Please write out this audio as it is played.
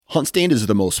HuntStand is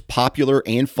the most popular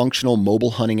and functional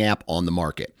mobile hunting app on the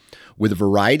market. With a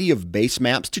variety of base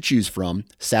maps to choose from,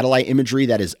 satellite imagery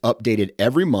that is updated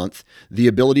every month, the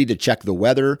ability to check the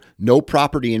weather, know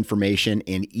property information,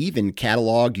 and even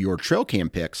catalog your trail cam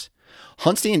pics,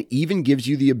 HuntStand even gives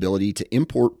you the ability to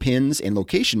import pins and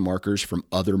location markers from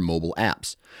other mobile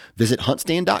apps. Visit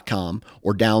huntstand.com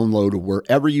or download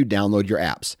wherever you download your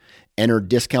apps. Enter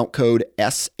discount code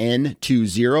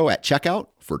SN20 at checkout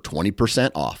for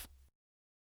 20% off.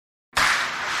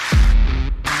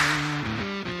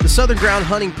 The Southern Ground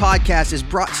Hunting Podcast is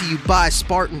brought to you by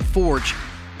Spartan Forge.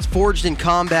 It's forged in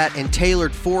combat and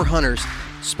tailored for hunters.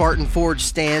 Spartan Forge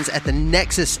stands at the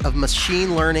nexus of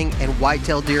machine learning and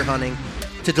whitetail deer hunting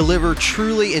to deliver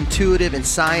truly intuitive and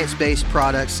science-based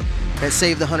products that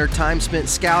save the hunter time spent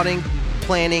scouting,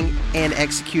 planning, and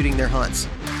executing their hunts.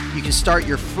 You can start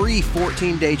your free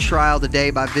 14-day trial today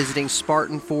by visiting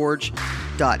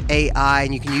SpartanForge.ai,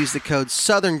 and you can use the code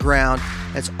Southern Ground.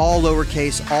 That's all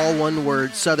lowercase, all one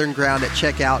word, Southern Ground at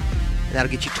checkout, and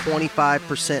that'll get you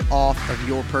 25% off of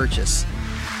your purchase.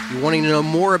 If you're wanting to know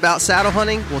more about saddle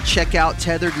hunting, well, check out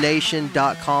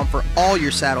tetherednation.com for all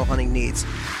your saddle hunting needs.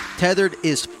 Tethered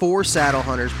is for saddle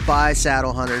hunters by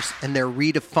saddle hunters, and they're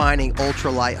redefining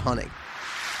ultralight hunting.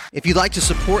 If you'd like to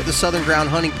support the Southern Ground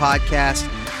Hunting Podcast,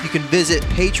 you can visit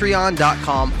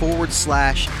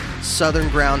patreon.com/Southern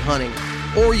Ground Hunting,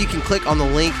 or you can click on the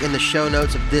link in the show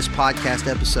notes of this podcast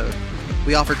episode.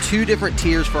 We offer 2 different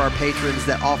tiers for our patrons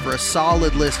that offer a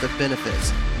solid list of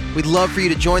benefits. We'd love for you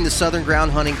to join the Southern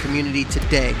Ground Hunting community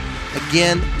today.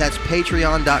 Again, that's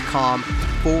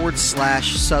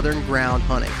patreon.com/Southern Ground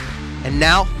Hunting. And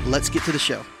now, let's get to the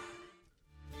show.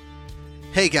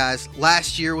 Hey guys,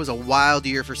 last year was a wild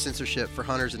year for censorship for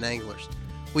hunters and anglers.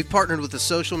 We've partnered with the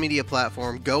social media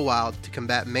platform Go Wild to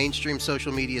combat mainstream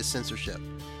social media censorship.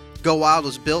 Go Wild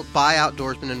was built by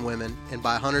outdoorsmen and women and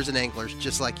by hunters and anglers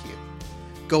just like you.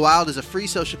 Go Wild is a free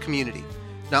social community.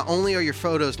 Not only are your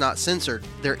photos not censored,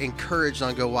 they're encouraged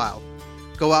on Go Wild.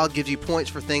 Go Wild gives you points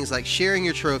for things like sharing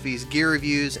your trophies, gear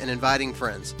reviews, and inviting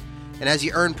friends. And as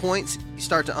you earn points, you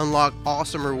start to unlock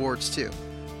awesome rewards too,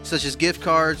 such as gift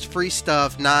cards, free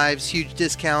stuff, knives, huge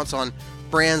discounts on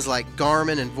brands like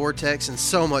Garmin and Vortex, and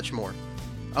so much more.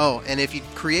 Oh, and if you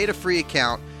create a free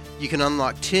account, you can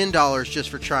unlock $10 just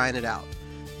for trying it out.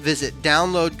 Visit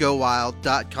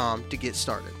downloadgowild.com to get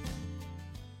started.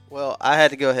 Well, I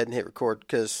had to go ahead and hit record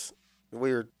because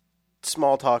we were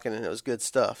small talking and it was good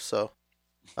stuff. So,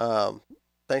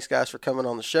 thanks guys for coming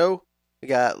on the show. We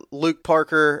got Luke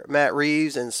Parker, Matt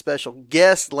Reeves, and special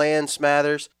guest Land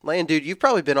Smathers. Land, dude, you've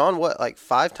probably been on what, like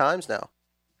 5 times now?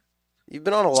 You've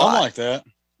been on a lot. Something like that.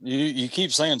 You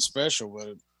keep saying special,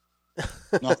 but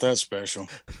not that special.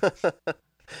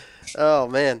 Oh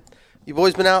man, you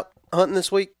boys been out hunting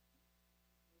this week?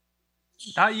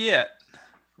 Not yet.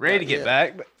 Ready to get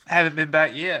back, but haven't been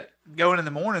back yet. Going in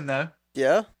the morning though.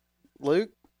 Yeah,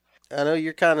 Luke, I know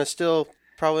you're kind of still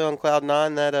probably on cloud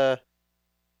 9. That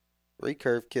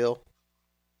recurve kill.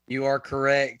 You are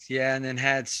correct. Yeah, and then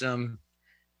had some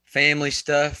family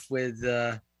stuff with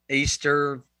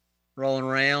Easter rolling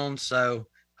around, so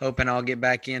hoping I'll get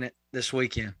back in it this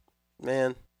weekend.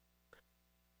 Man,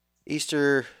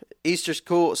 Easter's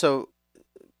cool. So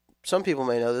some people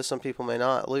may know this, some people may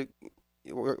not. Luke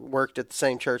worked at the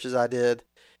same church as I did,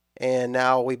 and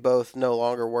now we both no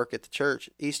longer work at the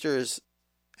church. Easter is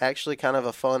actually kind of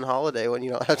a fun holiday when you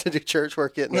don't have to do church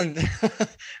work. When you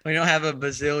don't have a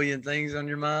bazillion things on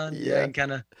your mind, yeah, and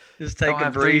kind of just take a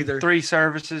breather. Three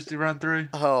services to run through.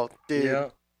 Oh, dude. Yeah.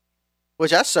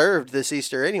 Which I served this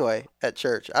Easter anyway at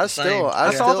church. I thought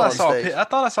I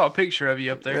saw a picture of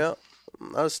you up there. Yeah,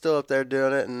 I was still up there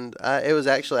doing it, and it was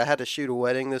actually I had to shoot a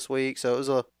wedding this week, so it was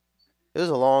a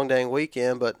long dang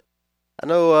weekend. But I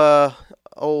know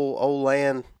old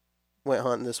Land went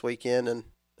hunting this weekend and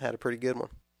had a pretty good one.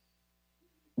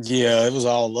 Yeah, it was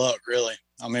all luck, really.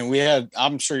 I mean,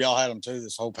 I'm sure y'all had them too.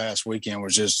 This whole past weekend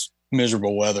was just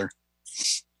miserable weather,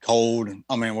 cold.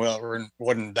 I mean, well, it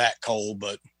wasn't that cold,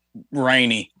 but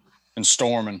rainy and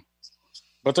storming.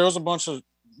 But there was a bunch of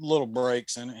little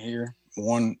breaks in it here.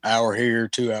 1 hour here,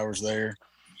 2 hours there.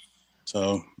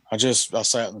 So I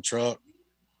sat in the truck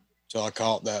till I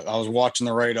caught that. I was watching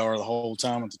the radar the whole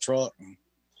time at the truck. And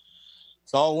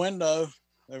saw a window.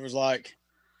 There was like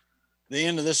the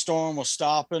end of this storm was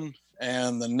stopping,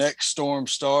 and the next storm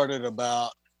started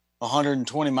about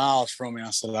 120 miles from me.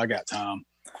 I said, I got time.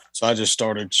 So I just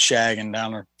started shagging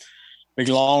down a big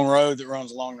long road that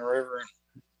runs along the river and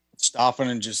stopping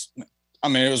and just, I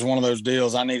mean, it was one of those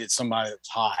deals. I needed somebody that was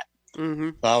hot. Mm-hmm.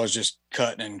 So I was just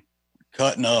cutting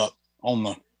up on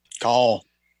the call,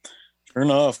 Sure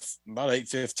enough, about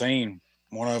 8:15,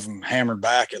 one of them hammered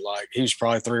back at like, he was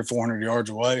probably 300 or 400 yards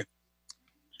away.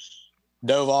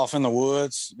 Dove off in the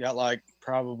woods, got like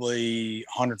probably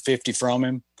 150 from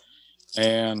him,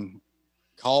 and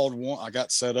called one. I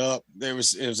got set up. It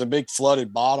was a big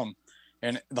flooded bottom,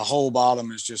 and the whole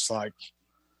bottom is just like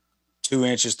 2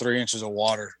 inches, 3 inches of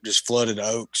water, just flooded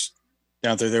oaks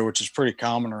down through there, which is pretty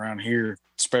common around here,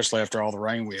 especially after all the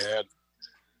rain we had.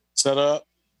 Set up,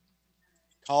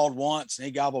 called once, and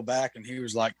he gobbled back, and he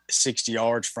was like 60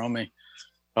 yards from me.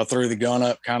 I threw the gun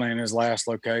up kind of in his last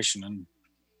location, and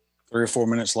 3 or 4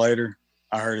 minutes later,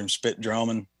 I heard him spit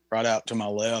drumming right out to my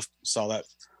left. Saw that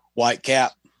white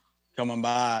cap coming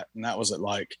by, and that was at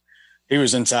like, he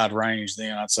was inside range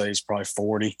then. I'd say he's probably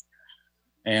 40.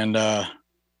 And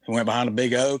he went behind a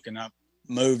big oak, and I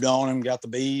moved on him, got the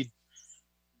bead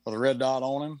or the red dot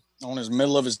on him, on his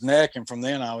middle of his neck. And from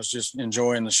then I was just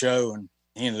enjoying the show, and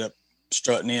he ended up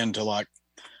strutting in to like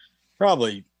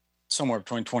probably somewhere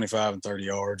between 25 and 30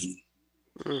 yards. And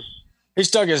he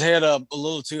stuck his head up a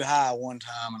little too high one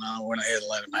time, and I went ahead and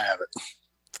let him have it.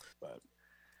 But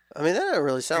I mean, that doesn't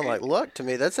really sound like luck to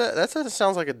me. That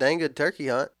sounds like a dang good turkey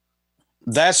hunt.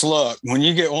 That's luck. When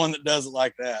you get one that does it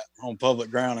like that on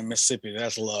public ground in Mississippi,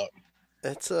 that's luck.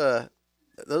 That's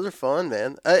those are fun,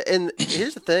 man. And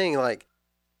here's the thing, like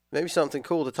maybe something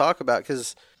cool to talk about,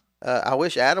 because I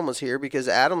wish Adam was here, because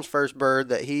Adam's first bird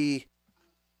that he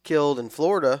killed in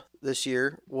Florida this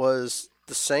year was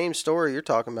the same story you're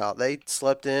talking about. They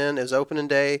slept in. It was opening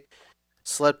day,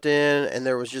 slept in, and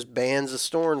there was just bands of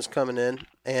storms coming in.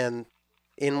 And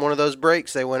in one of those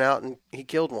breaks, they went out and he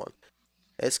killed one.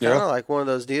 It's kind of like one of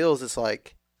those deals. It's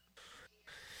like,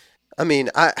 I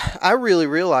mean, I really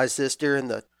realized this during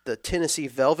the Tennessee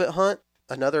Velvet Hunt,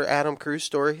 another Adam Cruz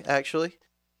story, actually,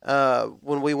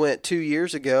 when we went 2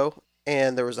 years ago,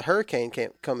 and there was a hurricane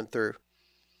coming through.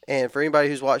 And for anybody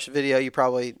who's watched the video, you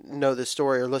probably know this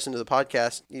story, or listened to the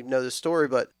podcast, you know this story.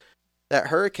 But that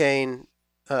hurricane,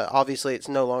 obviously it's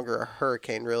no longer a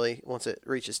hurricane, really, once it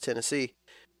reaches Tennessee.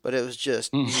 But it was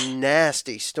just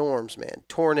nasty storms, man.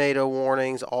 Tornado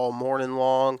warnings all morning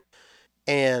long.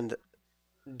 And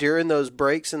during those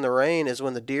breaks in the rain is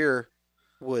when the deer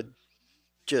would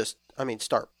just,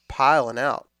 start piling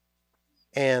out.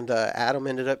 And Adam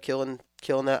ended up killing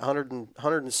that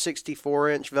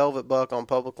 164-inch velvet buck on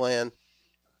public land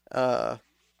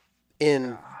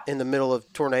in the middle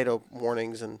of tornado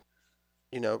warnings and,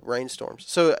 rainstorms.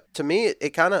 So to me,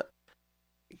 it kind of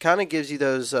gives you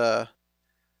those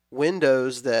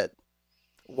windows that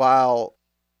while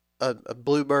a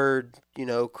bluebird,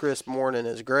 crisp morning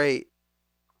is great,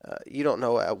 you don't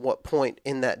know at what point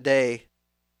in that day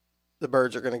the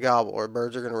birds are going to gobble, or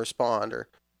birds are going to respond, or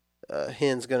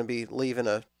hen's going to be leaving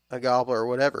a gobbler or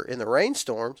whatever. In the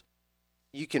rainstorms,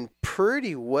 you can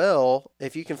pretty well,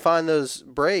 if you can find those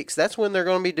breaks, that's when they're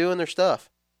going to be doing their stuff.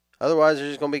 Otherwise, they're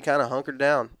just going to be kind of hunkered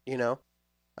down,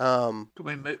 Could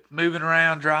be moving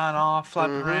around, drying off,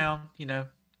 flapping around,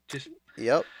 just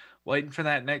waiting for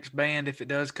that next band if it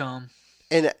does come.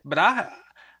 But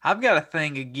I've got a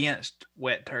thing against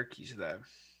wet turkeys, though.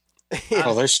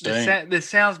 Oh, they stink. This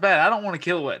sounds bad. I don't want to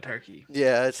kill a wet turkey.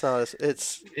 Yeah, it's not.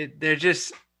 They're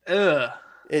just ugh.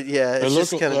 It's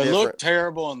just kind of different. They look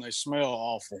terrible and they smell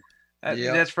awful.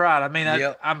 That's right. I mean,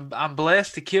 I'm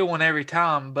blessed to kill one every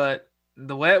time, but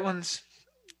the wet ones,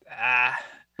 they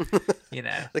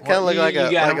kind of look like a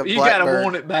blackbird. You gotta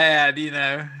want it bad,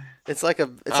 It's like a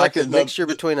mixture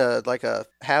between a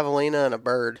javelina and a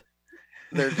bird.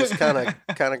 They're just kind of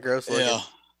gross looking. Yeah.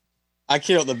 I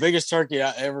killed the biggest turkey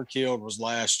I ever killed was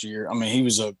last year. I mean, he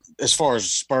was as far as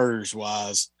spurs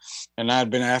wise, and I'd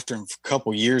been after him for a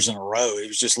couple years in a row. He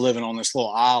was just living on this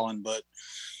little island, but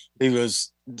he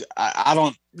was, I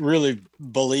don't really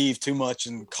believe too much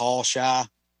in call shy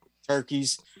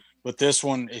turkeys, but this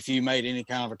one, if you made any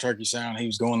kind of a turkey sound, he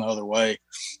was going the other way.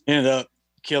 Ended up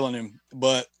killing him,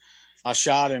 but I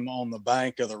shot him on the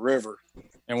bank of the river.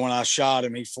 And when I shot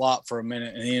him, he flopped for a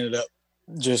minute and he ended up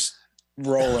just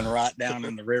rolling right down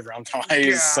in the river. I'm talking,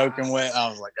 he was soaking wet. I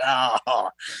was like,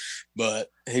 but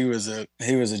he was a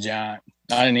giant.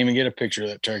 I didn't even get a picture of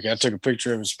that turkey. I took a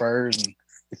picture of his spurs, and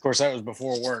of course that was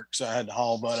before work, so I had to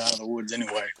haul butt out of the woods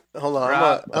anyway. Hold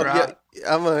on,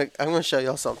 I'm gonna show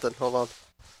y'all something. Hold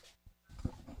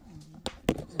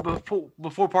on.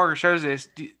 Before Parker shows this,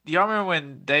 do y'all remember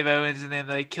when Dave Owens and then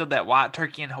they killed that white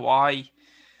turkey in Hawaii?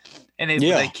 And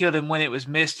they killed him when it was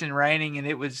mist and raining, and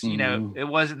it was, it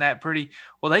wasn't that pretty.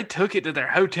 Well, they took it to their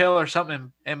hotel or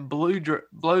something and blow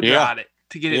dried it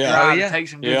to get it dry and take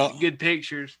some good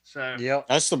pictures. So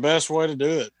that's the best way to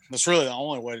do it. That's really the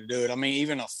only way to do it. I mean,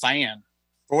 even a fan,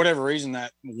 for whatever reason,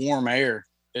 that warm air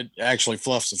it actually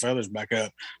fluffs the feathers back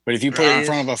up. But if you put it in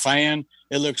front of a fan,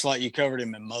 it looks like you covered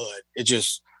him in mud.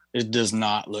 It does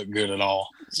not look good at all.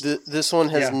 This one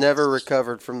has never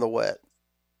recovered from the wet.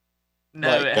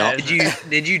 No,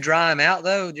 did you dry him out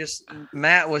though? Just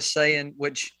Matt was saying,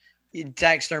 which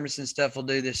taxidermists and stuff will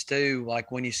do this too.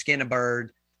 Like when you skin a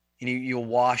bird and you'll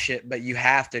wash it, but you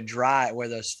have to dry it where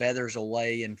those feathers will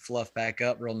lay and fluff back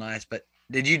up real nice. But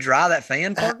did you dry that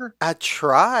fan, Parker? I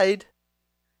tried.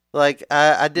 Like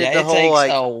I did the whole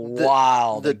like a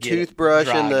while the toothbrush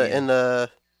and the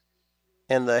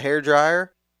hair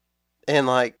dryer, and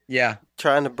like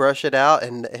trying to brush it out,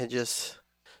 and it just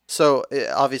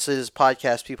obviously this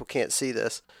podcast people can't see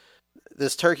this.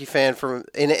 This turkey fan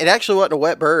and it actually wasn't a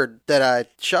wet bird that I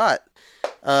shot.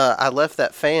 I left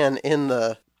that fan in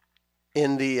the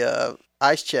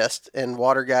ice chest, and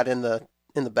water got in the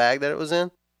bag that it was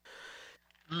in.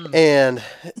 And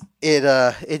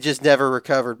it just never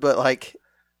recovered. But like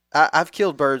I've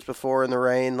killed birds before in the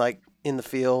rain, like in the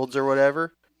fields or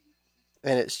whatever,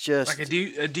 and it's just like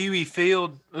a dewy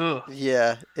field. Ugh.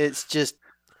 Yeah,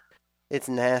 it's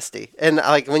nasty. And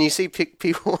like when you see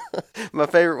people, my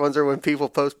favorite ones are when people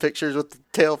post pictures with the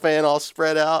tail fan all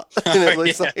spread out, and it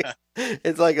looks like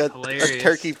it's like a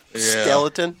turkey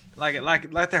skeleton. Like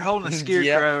they're holding a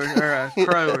scarecrow or a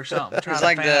crow or something. It's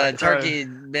like the turkey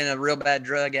had been a real bad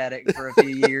drug addict for a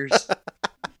few years.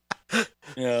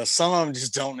 Yeah, some of them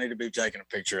just don't need to be taken a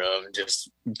picture of, and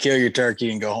just kill your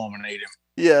turkey and go home and eat him.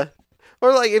 Yeah,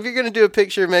 or like if you're gonna do a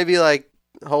picture, maybe like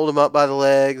hold him up by the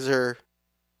legs or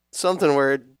something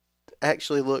where it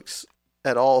actually looks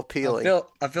at all appealing.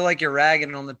 I feel like you're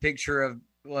ragging on the picture of,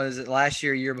 was it last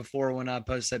year before when I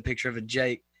posted that picture of a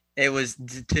Jake? It was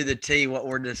to the T what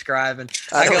we're describing.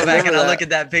 I go back and I look at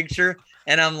that picture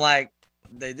and I'm like,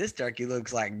 this turkey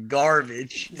looks like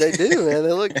garbage. They do, man.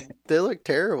 They look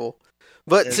terrible.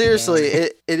 But seriously,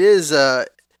 it is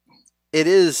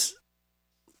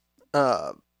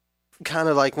kind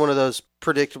of like one of those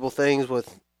predictable things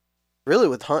with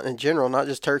hunting in general, not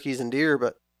just turkeys and deer,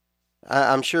 but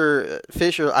I'm sure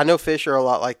I know fish are a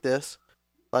lot like this.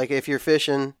 Like if you're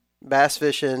fishing, bass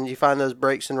fishing, you find those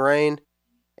breaks in rain,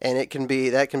 and that can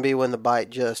be when the bite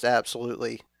just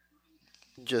absolutely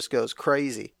just goes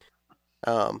crazy.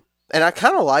 And I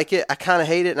kind of like it. I kind of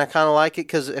hate it, and I kind of like it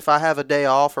because if I have a day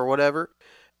off or whatever,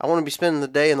 I want to be spending the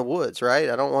day in the woods, right?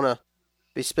 I don't want to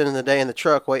be spending the day in the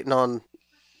truck waiting on,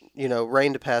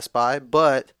 rain to pass by.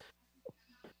 But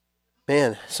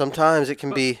man, sometimes it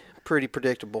can be pretty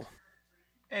predictable.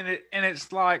 And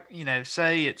it's like,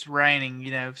 say it's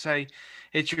raining, say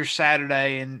it's your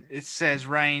Saturday and it says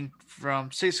rain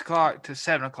from 6 o'clock to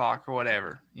 7 o'clock or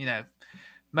whatever.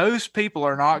 Most people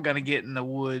are not going to get in the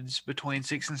woods between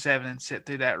 6 and 7 and sit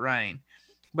through that rain,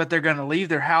 but they're going to leave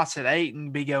their house at 8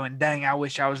 and be going, dang, I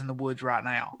wish I was in the woods right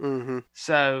now. Mm-hmm.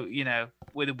 So,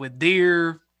 with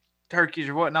deer, turkeys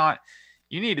or whatnot,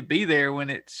 you need to be there when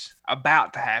it's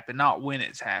about to happen, not when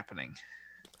it's happening.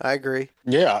 I agree.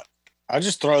 Yeah. I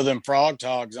just throw them frog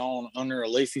togs on under a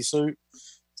leafy suit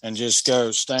and just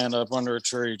go stand up under a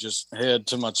tree, just head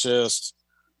to my chest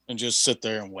and just sit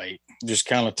there and wait. Just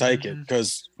kind of take it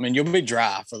because, you'll be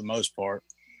dry for the most part.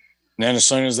 And then as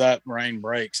soon as that rain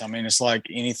breaks, it's like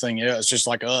anything else. It's just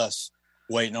like us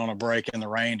waiting on a break in the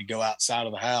rain to go outside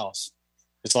of the house.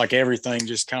 It's like everything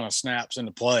just kind of snaps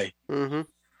into play. Mm-hmm.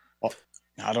 Well,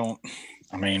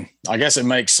 I guess it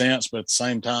makes sense, but at the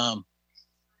same time,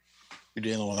 you're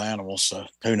dealing with animals, so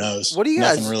who knows?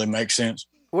 Nothing really makes sense.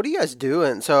 What are you guys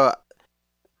doing? So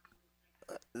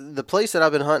the place that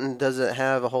I've been hunting doesn't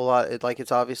have a whole lot.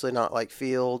 It's obviously not like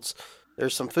fields.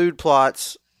 There's some food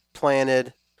plots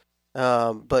planted,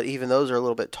 but even those are a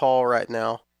little bit tall right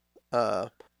now.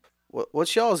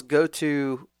 What's y'all's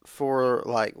go-to for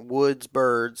like woods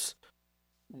birds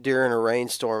during a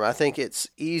rainstorm? I think it's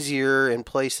easier in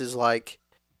places like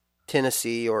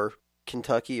Tennessee or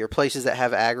Kentucky or places that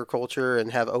have agriculture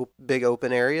and have big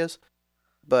open areas,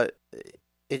 but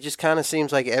it just kind of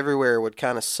seems like everywhere would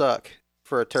kind of suck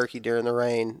for a turkey during the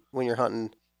rain when you're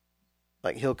hunting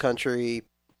like hill country,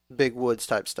 big woods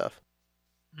type stuff.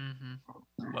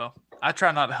 Mm-hmm. Well, I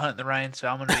try not to hunt in the rain, so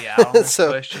I'm going to be out on this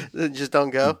question. Just don't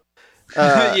go.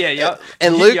 Yeah, y'all.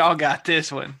 And Luke, y'all got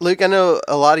this one. Luke, I know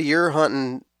a lot of your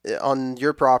hunting on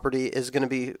your property is going to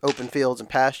be open fields and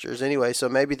pastures anyway, so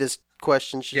maybe this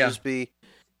question should just be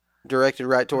directed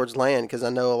right towards land, because I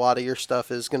know a lot of your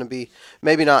stuff is going to be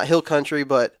maybe not hill country,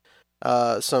 but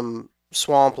some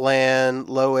swamp land,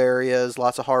 low areas,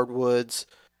 lots of hardwoods.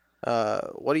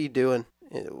 What are you doing?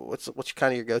 What's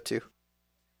kind of your go-to?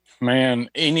 Man,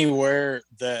 anywhere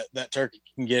that turkey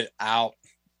can get out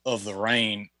of the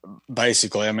rain,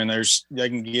 basically. They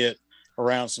can get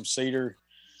around some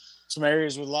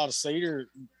areas with a lot of cedar.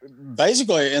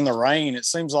 Basically in the rain, it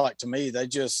seems like to me,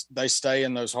 they stay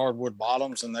in those hardwood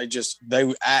bottoms and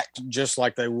they act just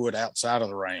like they would outside of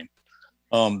the rain.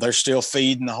 They're still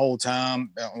feeding the whole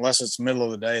time. Unless it's the middle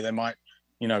of the day, they might,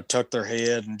 tuck their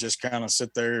head and just kind of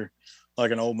sit there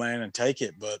like an old man and take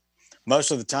it. But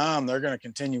most of the time they're going to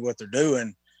continue what they're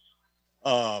doing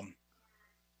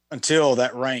until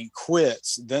that rain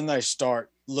quits. Then they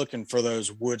start looking for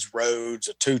those woods roads,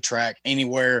 a 2-track,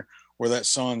 anywhere where that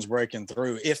sun's breaking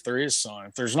through, if there is sun.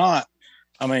 If there's not,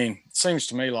 it seems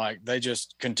to me like they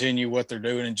just continue what they're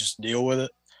doing and just deal with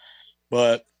it.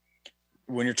 But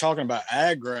when you're talking about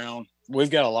ag ground, we've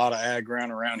got a lot of ag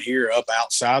ground around here up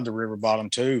outside the river bottom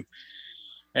too.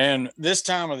 And this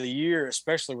time of the year,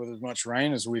 especially with as much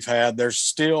rain as we've had,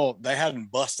 they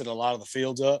haven't busted a lot of the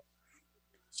fields up.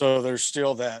 So there's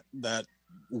still that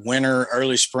winter,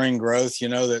 early spring growth,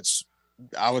 that's,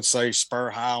 I would say, spur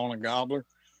high on a gobbler.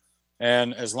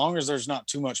 And as long as there's not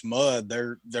too much mud,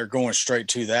 they're going straight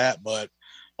to that. But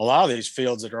a lot of these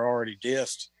fields that are already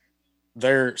dissed,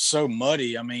 they're so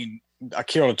muddy. I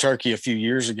killed a turkey a few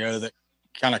years ago that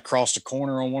kind of crossed a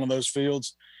corner on one of those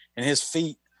fields, and his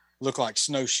feet looked like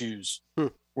snowshoes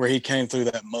where he came through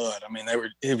that mud.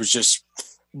 It was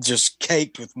just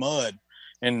caked with mud.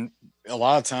 And a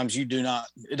lot of times it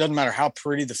doesn't matter how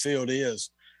pretty the field is,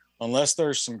 unless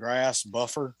there's some grass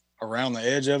buffer around the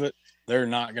edge of it, they're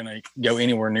not going to go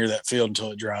anywhere near that field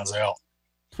until it dries out.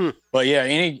 But yeah,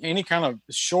 any kind of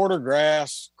shorter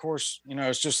grass, of course,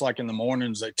 it's just like in the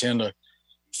mornings, they tend to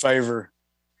favor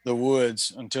the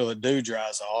woods until the dew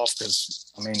dries off.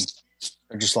 Cause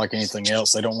they're just like anything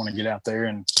else. They don't want to get out there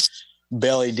and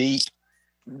belly deep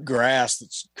grass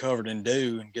that's covered in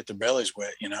dew and get their bellies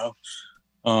wet,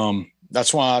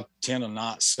 That's why I tend to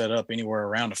not set up anywhere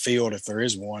around a field if there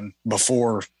is one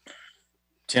before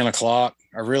 10 o'clock.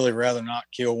 I'd really rather not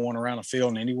kill one around a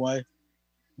field anyway,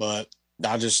 but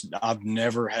I've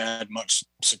never had much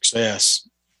success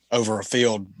over a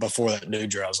field before that dew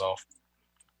dries off.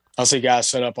 I see guys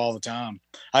set up all the time.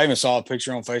 I even saw a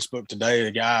picture on Facebook today.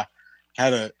 The guy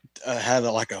had a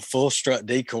full strut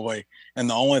decoy, and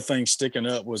the only thing sticking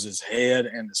up was his head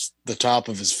and the top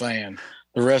of his fan.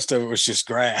 The rest of it was just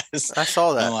grass. I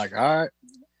saw that. I'm like, all right.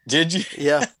 Did you?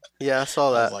 Yeah, I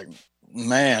saw that. I was like,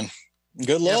 man,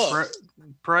 good luck.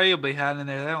 Yeah, prey will be hiding in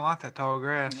there. They don't like that tall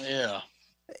grass. Yeah.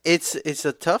 It's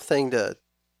a tough thing to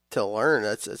learn.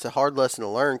 It's a hard lesson to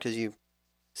learn because you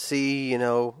see,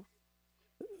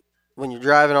 when you're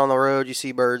driving on the road, you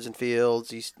see birds in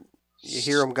fields. You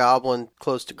hear them gobbling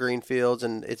close to green fields,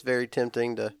 and it's very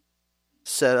tempting to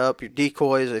set up your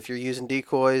decoys. If you're using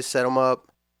decoys, set them up.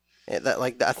 And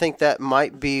I think that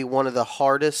might be one of the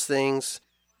hardest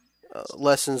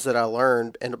lessons that I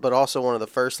learned, but also one of the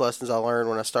first lessons I learned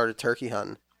when I started turkey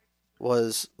hunting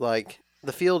was like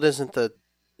the field isn't the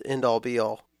end all be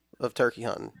all of turkey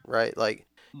hunting, right? Like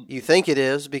you think it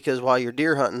is because while you're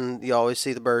deer hunting, you always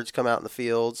see the birds come out in the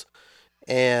fields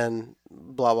and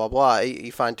blah blah blah.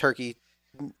 You find turkey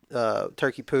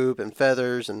poop and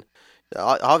feathers, and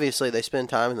obviously they spend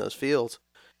time in those fields,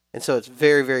 and so it's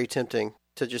very very tempting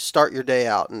to just start your day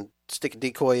out and stick a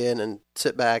decoy in and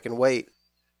sit back and wait.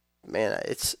 Man,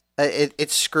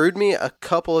 it screwed me a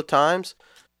couple of times.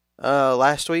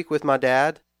 Last week with my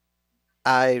dad,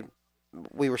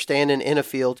 we were standing in a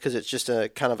field because it's just a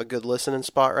kind of a good listening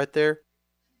spot right there,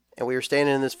 and we were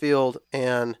standing in this field,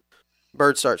 and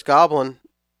bird starts gobbling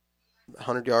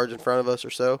 100 yards in front of us or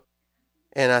so,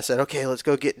 and I said, okay, let's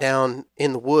go get down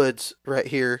in the woods right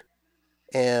here,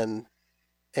 and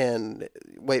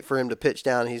wait for him to pitch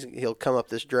down. He'll come up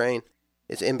this drain.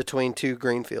 It's in between two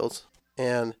green fields,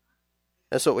 and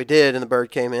that's what we did. And the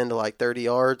bird came into like 30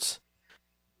 yards,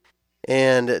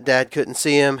 and Dad couldn't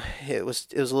see him. It was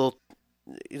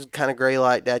kind of gray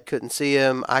light. Dad couldn't see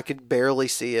him. I could barely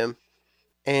see him.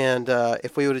 And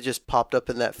if we would have just popped up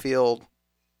in that field,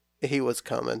 he was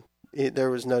coming.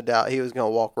 There was no doubt he was going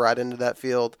to walk right into that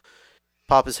field,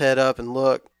 pop his head up and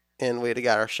look, and we'd have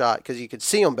got our shot because you could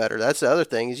see them better. That's the other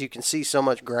thing is you can see so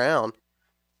much ground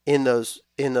in those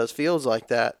fields like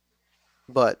that.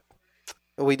 But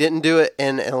we didn't do it,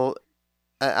 and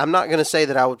I'm not going to say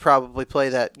that I would probably play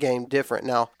that game different.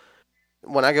 Now,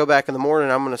 when I go back in the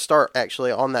morning, I'm going to start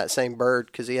actually on that same bird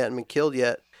because he hadn't been killed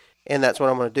yet, and that's what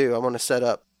I'm going to do. I'm going to set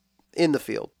up in the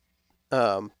field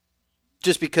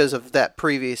just because of that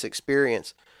previous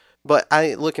experience. But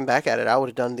looking back at it, I would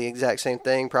have done the exact same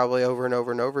thing probably over and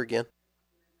over and over again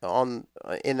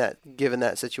given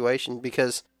that situation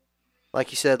because,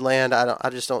 like you said, Land, I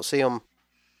just don't see them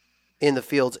in the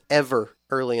fields ever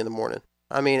early in the morning.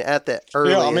 At the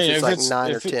earliest, it's like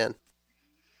 9 or 10.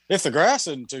 If the grass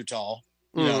isn't too tall,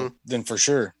 you know, then for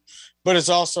sure. But it's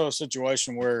also a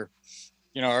situation where,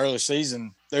 you know, early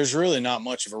season, there's really not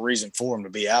much of a reason for them to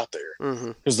be out there.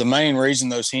 Because the main reason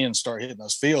those hens start hitting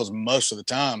those fields most of the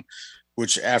time,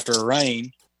 which after a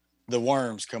rain, the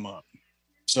worms come up.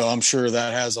 So I'm sure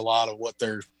that has a lot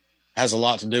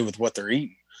to do with what they're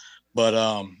eating. But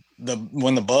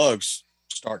when the bugs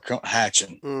start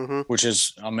hatching, which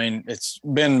is, I mean, it's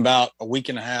been about a week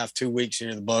and a half, 2 weeks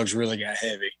here, the bugs really got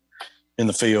heavy in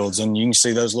the fields, and you can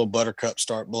see those little buttercups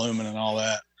start blooming and all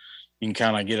that. You can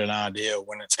kind of get an idea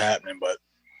when it's happening.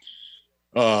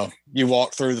 But you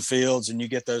walk through the fields and you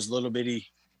get those little bitty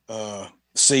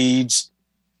seeds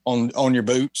on your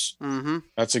boots.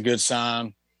 That's a good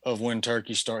sign of when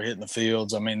turkeys start hitting the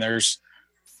fields. I mean, I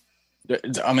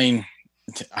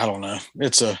don't know.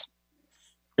 It's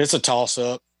a toss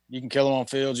up. You can kill them on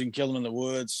fields. You can kill them in the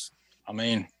woods. I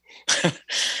mean,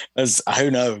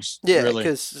 who knows? Yeah, really.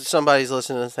 Because somebody's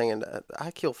listening and thinking,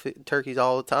 I kill turkeys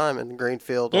all the time in the green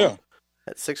field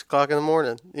at 6 o'clock in the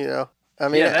morning. You know, I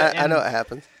mean, I know it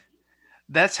happens.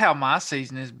 That's how my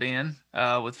season has been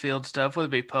with field stuff, whether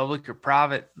it be public or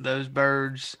private. Those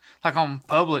birds, like on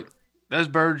public, those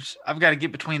birds, I've got to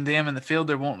get between them and the field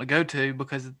they're wanting to go to,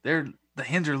 because the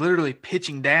hens are literally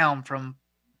pitching down from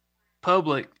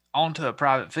public onto a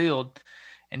private field,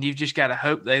 and you've just got to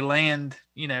hope they land,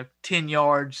 10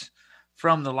 yards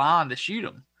from the line to shoot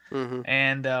them.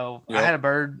 And I had a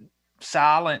bird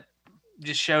silent,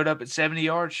 just showed up at 70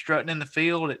 yards, strutting in the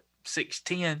field at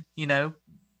 6'10",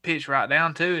 pitch right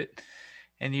down to it,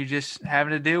 and you're just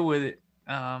having to deal with it.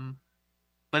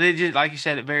 But it just, like you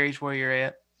said, it varies where you're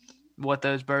at, what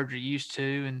those birds are used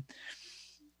to. And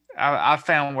I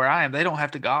found where I am, they don't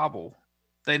have to gobble.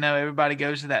 They know everybody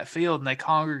goes to that field and they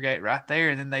congregate right there,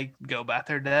 and then they go about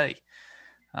their day.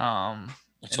 And I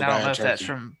don't know if that's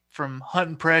from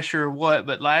hunting pressure or what,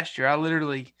 but last year I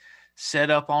literally set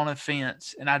up on a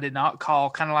fence and I did not call,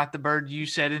 kind of like the bird you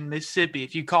said in Mississippi.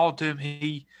 If you called to him,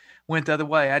 he went the other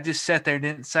way. I just sat there and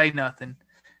didn't say nothing,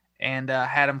 and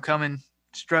had him coming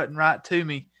strutting right to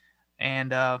me,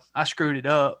 and I screwed it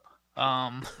up.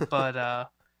 But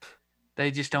they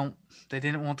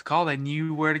didn't want to call. They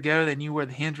knew where to go. They knew where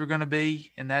the hens were going to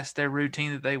be, and that's their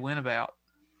routine that they went about.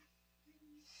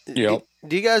 Yep.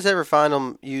 Do you guys ever find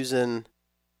them using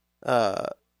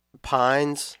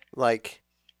pines, like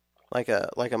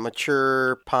a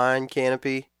mature pine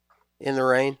canopy in the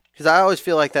rain? Because I always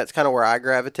feel like that's kind of where I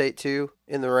gravitate to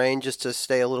in the rain, just to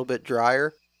stay a little bit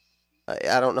drier.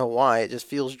 I don't know why. It just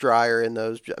feels drier in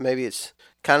those. Maybe it's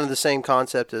kind of the same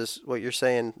concept as what you're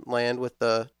saying, Land, with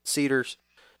the cedars.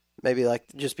 Maybe like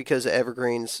just because the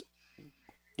evergreens,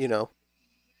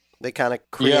 they kind of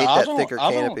create that thicker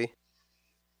canopy.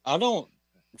 I don't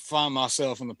find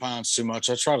myself in the pines too much.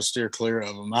 I try to steer clear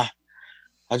of them.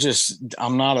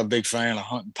 I'm not a big fan of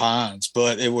hunting pines,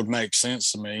 but it would make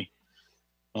sense to me.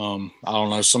 I don't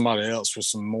know. Somebody else with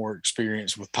some more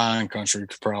experience with pine country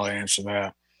could probably answer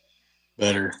that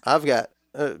better. I've got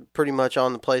pretty much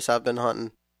on the place I've been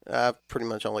hunting, I've pretty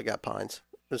much only got pines.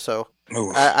 So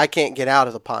I can't get out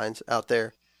of the pines out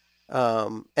there.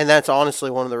 And that's honestly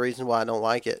one of the reasons why I don't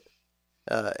like it.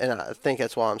 And I think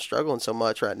that's why I'm struggling so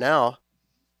much right now,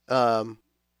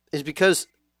 is because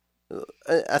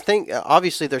I think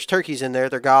obviously there's turkeys in there.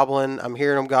 They're gobbling. I'm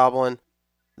hearing them gobbling.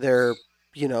 They're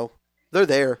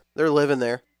there. They're living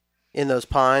there in those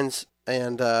pines.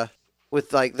 And with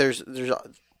there's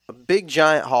a big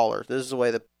giant holler. This is the way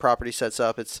the property sets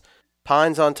up. It's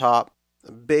pines on top,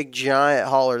 a big giant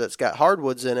holler that's got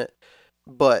hardwoods in it,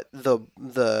 but the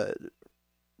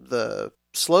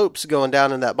slopes going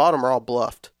down in that bottom are all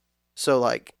bluffed. So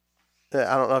I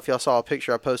don't know if y'all saw a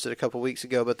picture I posted a couple weeks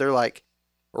ago, but they're like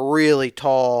really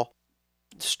tall,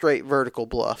 straight vertical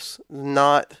bluffs.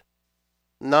 Not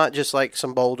just like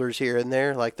some boulders here and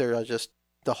there. Like they're just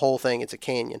the whole thing. It's a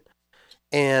canyon.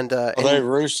 And are they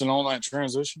roosting on that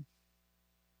transition?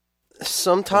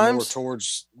 Sometimes more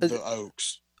towards the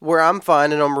oaks. Where I'm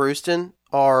finding them roosting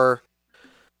are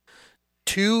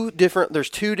there's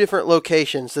two different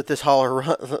locations that this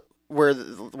holler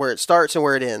where it starts and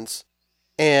where it ends.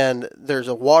 And there's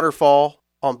a waterfall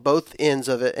on both ends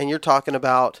of it. And you're talking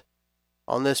about,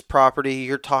 on this property,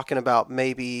 you're talking about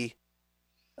maybe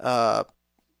 1.5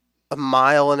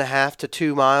 miles to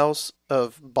 2 miles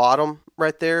of bottom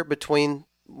right there between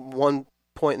one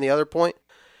point and the other point.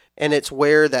 And it's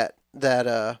where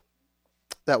the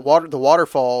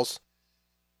waterfalls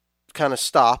kind of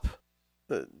stop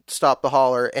the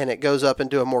holler, and it goes up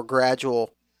into a more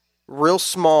gradual, real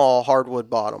small hardwood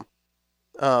bottom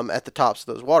at the tops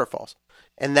of those waterfalls.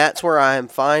 And that's where I am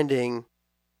finding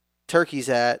turkeys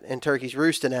at, and turkeys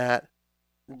roosting at,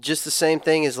 just the same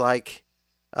thing as like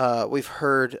we've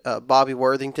heard Bobby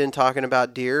Worthington talking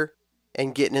about deer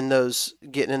and getting in those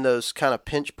kind of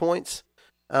pinch points.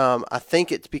 I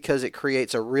think it's because it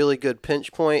creates a really good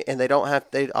pinch point, and they don't have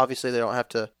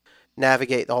to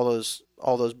navigate all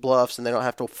those bluffs, and they don't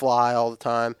have to fly all the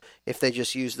time if they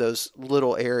just use those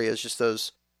little areas, just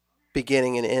those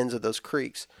beginning and ends of those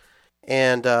creeks.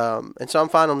 And so I'm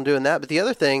fine on doing that. But the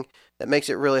other thing that makes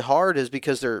it really hard is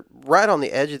because they're right on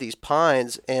the edge of these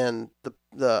pines, and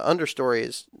the understory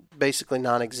is basically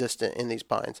non-existent in these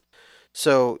pines.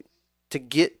 So to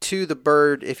get to the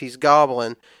bird, if he's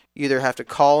gobbling, you either have to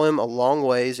call him a long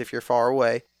ways if you're far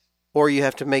away, or you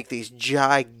have to make these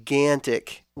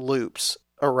gigantic loops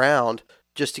around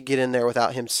just to get in there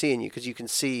without him seeing you, because you can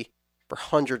see for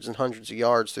hundreds and hundreds of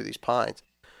yards through these pines.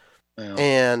 Yeah.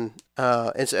 And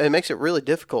so it makes it really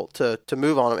difficult to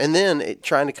move on them. And then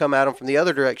trying to come at them from the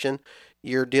other direction,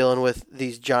 you're dealing with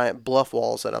these giant bluff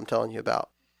walls that I'm telling you about.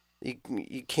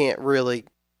 You can't really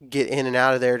get in and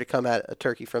out of there to come at a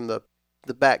turkey from the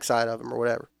backside of them or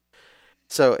whatever.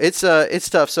 So it's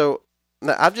tough. So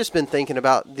I've just been thinking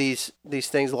about these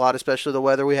things a lot, especially the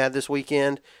weather we had this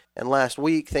weekend and last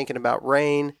week, thinking about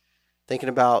rain, thinking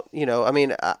about, I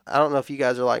don't know if you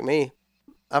guys are like me.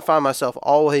 I find myself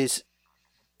always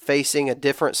facing a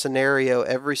different scenario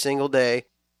every single day,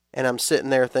 and I'm sitting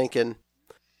there thinking,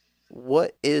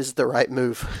 what is the right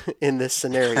move in this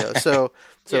scenario? So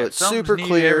it's super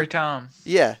clear every time.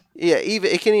 Yeah. Even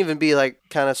it can even be like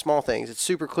kind of small things. It's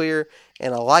super clear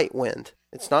and a light wind.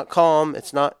 It's not calm.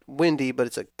 It's not windy, but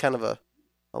it's a kind of a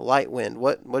light wind.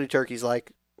 What do turkeys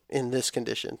like in this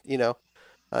condition?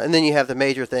 And then you have the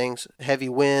major things: heavy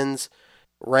winds,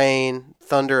 rain,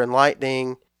 thunder and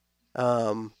lightning,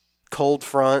 cold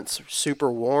fronts, super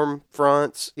warm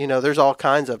fronts. There's all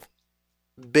kinds of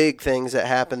big things that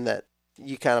happen that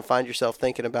you kind of find yourself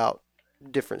thinking about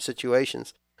different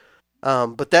situations.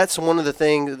 But that's one of the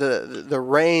things. The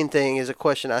rain thing is a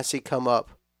question I see come up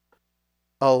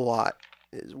a lot.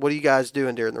 What are you guys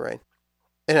doing during the rain?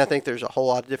 And I think there's a whole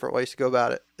lot of different ways to go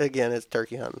about it. Again, it's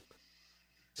turkey hunting.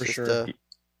 For sure.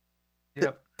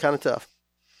 Yep. Kind of tough.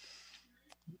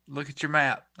 Look at your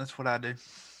map. That's what I do.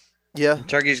 Yeah.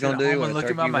 Turkey's going to do what a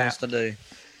turkey wants to do.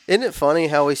 Isn't it funny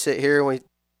how we sit here and we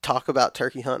talk about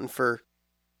turkey hunting for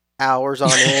hours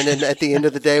on end, and at the end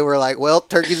of the day, we're like, well,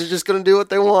 turkeys are just going to do what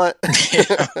they want.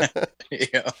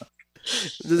 Yeah.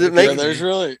 Does it make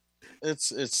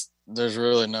there's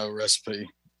really no recipe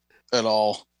at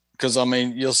all. Because,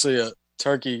 you'll see a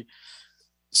turkey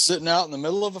sitting out in the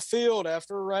middle of a field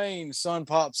after a rain, sun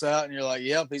pops out, and you're like,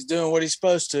 yep, he's doing what he's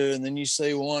supposed to. And then you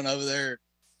see one over there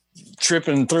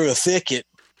tripping through a thicket.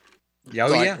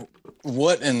 Yeah.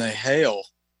 What in the hell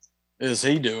is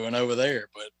he doing over there?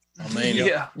 But,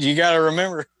 you got to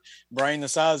remember, brain the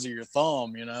size of your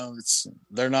thumb,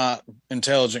 they're not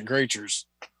intelligent creatures,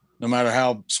 no matter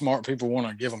how smart people want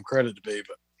to give them credit to be.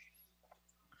 But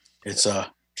it's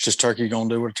just turkey gonna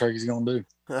do what a turkey's gonna do.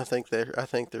 I think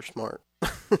they're smart.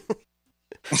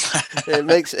 It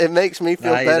makes me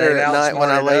feel better at night when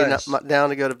I lay down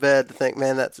to go to bed to think,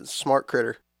 man, that's a smart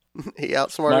critter. He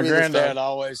outsmarted me. My granddad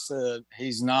always said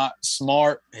he's not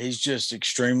smart, he's just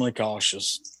extremely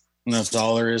cautious, and that's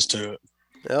all there is to it.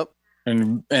 Yep.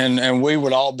 And we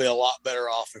would all be a lot better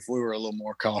off if we were a little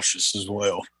more cautious as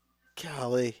well.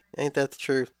 Golly, ain't that the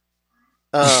truth?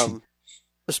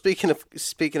 Speaking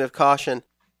of caution,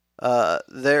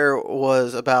 there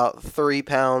was about 3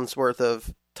 pounds worth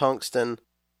of tungsten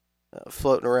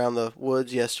floating around the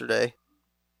woods yesterday,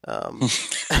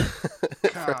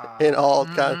 in all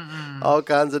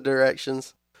kinds of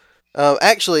directions.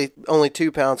 Actually, only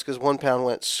 2 pounds because 1 pound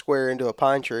went square into a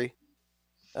pine tree.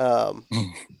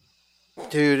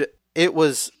 Dude, it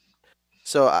was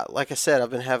so. Like I said,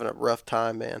 I've been having a rough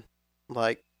time, man.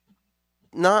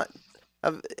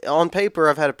 On paper,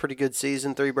 I've had a pretty good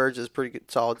season. 3 birds is a pretty good,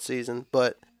 solid season,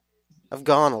 but I've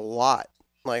gone a lot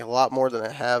more than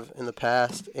I have in the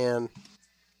past. And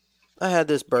I had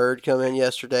this bird come in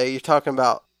yesterday. You're talking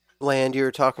about land. You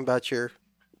were talking about your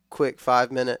quick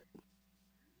 5 minute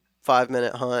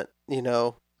hunt,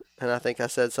 And I think I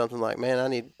said something like, "Man, I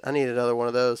need another one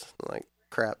of those." I'm like,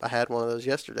 crap, I had one of those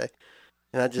yesterday,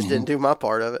 and I just didn't do my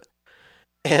part of it.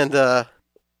 And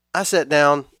I sat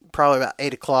down probably about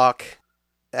 8:00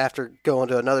 after going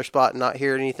to another spot and not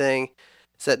hearing anything.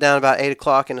 Sat down about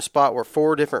 8:00 in a spot where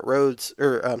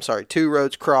 2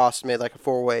 roads crossed, made like a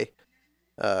 4-way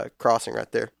crossing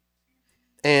right there.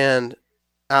 And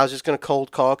I was just going to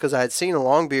cold call because I had seen a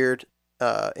longbeard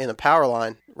in a power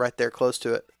line right there close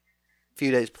to it a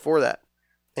few days before that.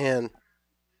 And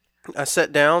I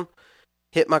sat down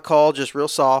hit my call just real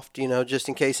soft, just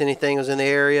in case anything was in the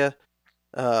area.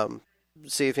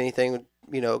 See if anything would,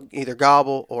 either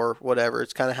gobble or whatever.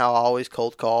 It's kind of how I always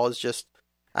cold call, is just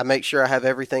I make sure I have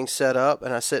everything set up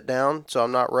and I sit down so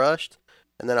I'm not rushed,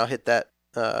 and then I'll hit that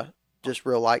just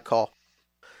real light call.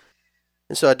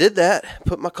 And so I did that,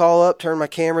 put my call up, turned my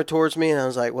camera towards me, and I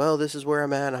was like, well, this is where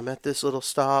I'm at. I'm at this little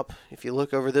stop. If you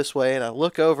look over this way, and I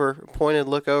look over,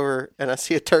 and I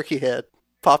see a turkey head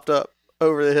popped up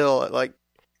over the hill at like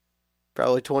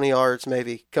probably 20 yards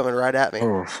maybe, coming right at me.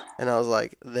 Oof. And I was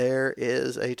like, there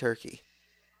is a turkey.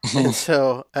 And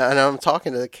so, and I'm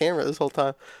talking to the camera this whole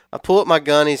time. I pull up my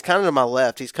gun. He's kind of to my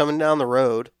left. He's coming down the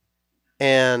road,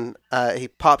 and he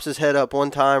pops his head up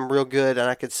one time real good, and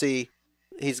I could see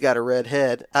he's got a red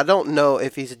head. I don't know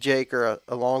if he's a Jake or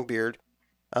a Longbeard,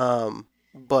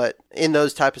 but in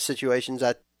those type of situations,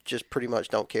 I just pretty much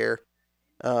don't care.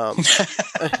 I'm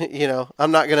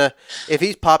not gonna, if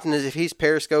he's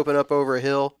periscoping up over a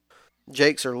hill,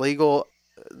 Jakes are legal.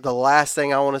 The last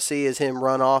thing I want to see is him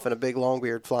run off and a big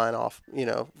Longbeard flying off.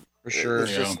 For sure.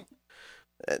 It's just,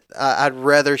 I'd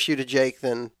rather shoot a Jake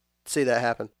than see that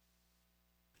happen.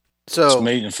 So it's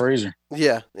meat in the freezer.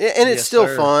 Yeah, and it's still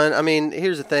fun. I mean,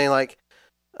 here's the thing: like,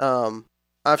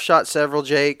 I've shot several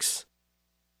Jakes,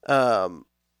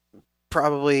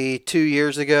 probably 2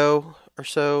 years ago or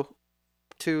so,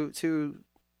 two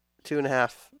and a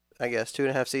half, I guess,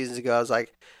 2.5 seasons ago. I was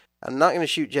like, I'm not going to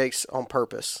shoot Jakes on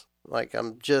purpose. Like,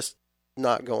 I'm just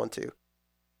not going to.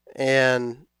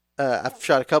 And I've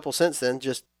shot a couple since then.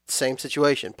 Just same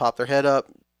situation. Pop their head up.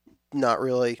 Not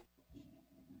really.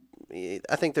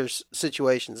 I think there's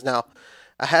situations. Now,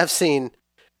 I have seen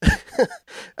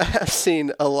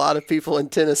a lot of people in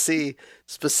Tennessee,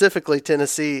 specifically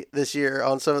Tennessee this year,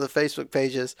 on some of the Facebook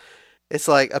pages. It's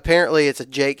like, apparently it's a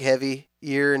Jake heavy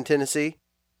year in Tennessee.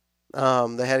 They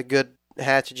had a good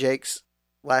hatch of Jakes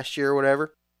last year or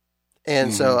whatever.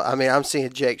 And so, I mean, I'm seeing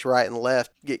Jakes right and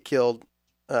left get killed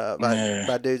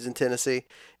by dudes in Tennessee.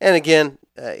 And again,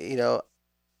 I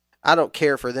don't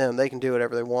care for them. They can do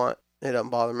whatever they want. It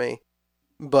doesn't bother me,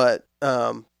 but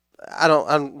I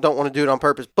don't want to do it on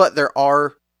purpose. But there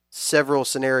are several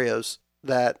scenarios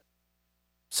that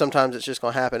sometimes it's just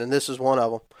going to happen, and this is one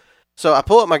of them. So I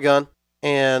pull up my gun,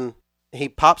 and he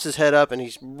pops his head up, and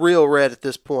he's real red at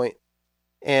this point.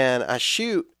 And I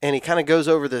shoot, and he kind of goes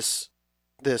over this.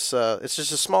 It's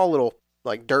just a small little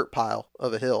like dirt pile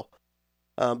of a hill,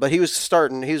 but he was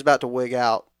about to wig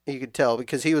out. You could tell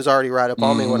because he was already right up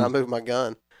on me when I moved my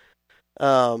gun.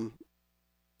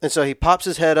 And so he pops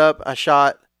his head up, I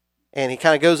shot, and he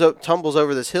kind of goes up, tumbles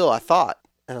over this hill, I thought.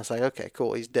 And I was like, okay,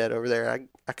 cool, he's dead over there.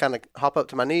 I kind of hop up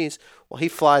to my knees. Well, he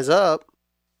flies up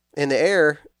in the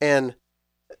air, and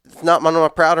it's not one of my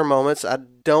prouder moments. I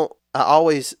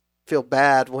always feel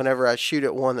bad whenever I shoot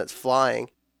at one that's flying.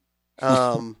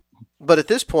 But at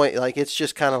this point, like, it's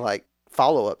just kind of like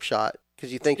follow-up shot,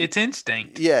 because you think... It's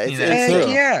instinct. Yeah, it's instinct.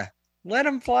 Yeah, let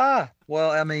them fly.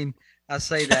 Well, I mean... I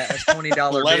say that. That's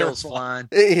 $20 bills flying.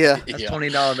 Yeah. That's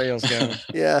 $20 bills going.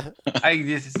 Yeah.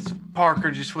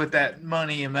 Parker just with that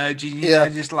money emoji, you know,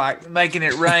 just like making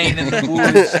it rain in the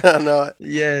woods. I know it.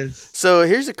 Yes. So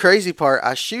here's the crazy part.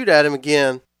 I shoot at him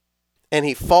again, and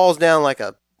he falls down like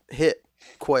a hit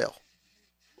quail.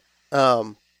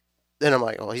 Then I'm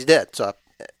like, oh, he's dead. So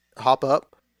I hop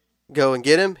up, go and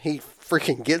get him. He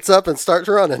freaking gets up and starts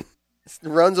running.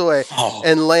 Runs away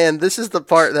and land. This is the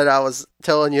part that I was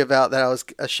telling you about that I was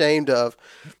ashamed of,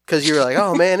 because you were like,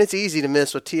 oh man, it's easy to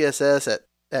miss with TSS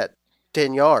at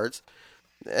 10 yards.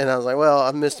 And I was like, well,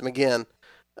 I missed him again.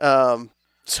 So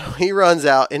he runs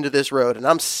out into this road, and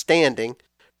I'm standing,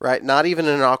 right? Not even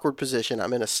in an awkward position.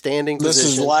 I'm in a standing position.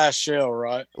 This is last shell,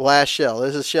 right? Last shell.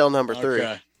 This is shell number 3.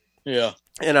 Okay. Yeah.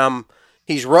 And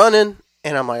he's running,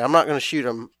 and I'm like, I'm not going to shoot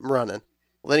him running.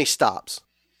 Well, then he stops.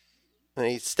 And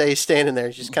he stays standing there.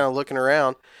 He's just kind of looking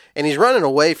around. And he's running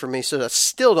away from me, so I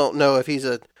still don't know if he's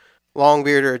a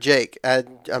Longbeard or a Jake.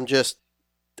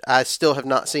 I still have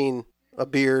not seen a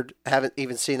beard. I haven't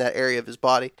even seen that area of his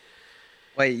body.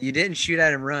 Wait, you didn't shoot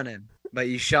at him running, but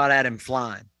you shot at him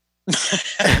flying.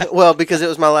 Well, because it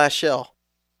was my last shell.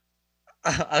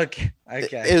 Okay.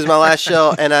 It was my last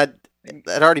shell, and I'd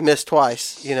already missed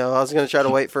twice. I was going to try to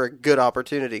wait for a good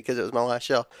opportunity because it was my last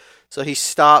shell. So he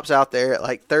stops out there at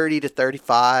like 30 to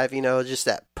 35, just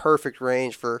that perfect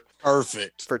range for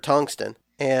tungsten.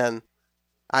 And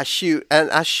I shoot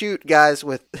guys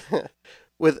with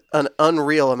with an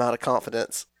unreal amount of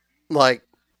confidence, like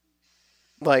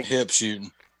hip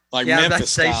shooting, like Memphis.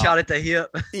 Memphis style. Shot at the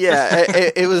hip. Yeah,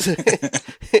 it was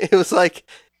it was like,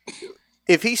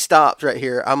 if he stops right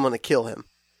here, I'm gonna kill him,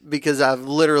 because I've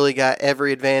literally got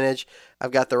every advantage.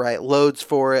 I've got the right loads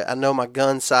for it. I know my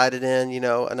gun's sighted in. I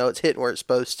know it's hitting where it's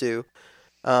supposed to.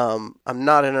 I'm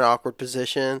not in an awkward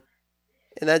position.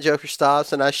 And that joker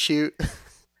stops, and I shoot.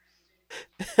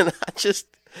 And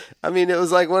it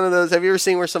was like one of those. Have you ever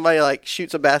seen where somebody like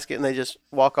shoots a basket and they just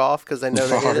walk off because they know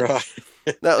they hit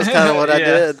it? That was kind of what I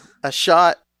did. I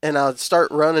shot, and I would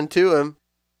start running to him,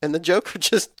 and the joker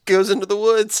just goes into the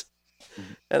woods.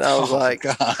 And I was like,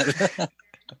 God.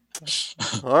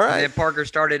 All right. And then Parker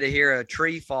started to hear a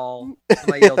tree fall.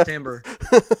 Somebody yelled timber.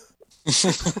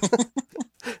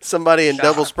 Somebody in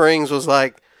Double Springs was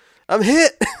like, I'm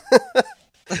hit.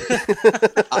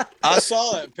 I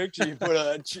saw that picture you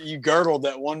put. You girdled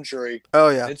that one tree. Oh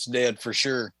yeah, it's dead for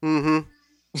sure. Mm-hmm.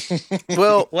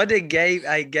 Well, what did Gabe?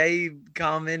 Gabe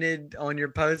commented on your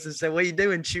post and said, "What are you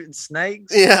doing? Shooting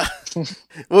snakes?" Yeah.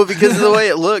 Well, because of the way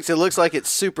it looks like it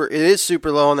is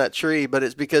super low on that tree, but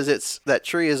it's because that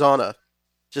tree is on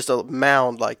just a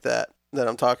mound like that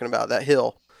I'm talking about, that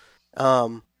hill.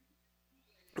 And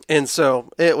so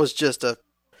it was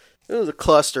a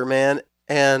cluster, man.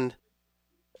 And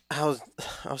I was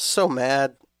so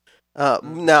mad.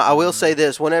 Now I will say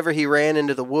this: whenever he ran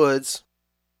into the woods,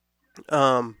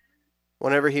 I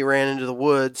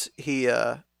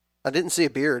didn't see a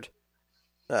beard.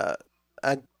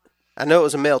 I know it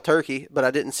was a male turkey, but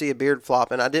I didn't see a beard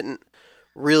flopping. I didn't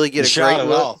really get a great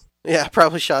look. Off. Yeah, I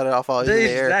probably shot it off all in the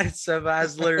air. That's so. I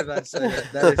was literally about to say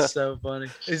that. That is so funny.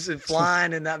 It's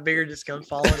flying, and that beard just comes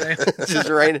falling down. It's just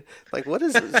raining. Like, what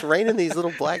is it? It's raining these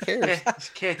little black hairs. It's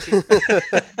catchy.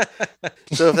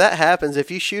 So if that happens,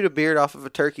 if you shoot a beard off of a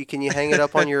turkey, can you hang it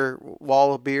up on your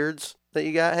wall of beards that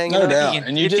you got hanging up? No doubt.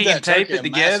 And you did that tape it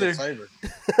together.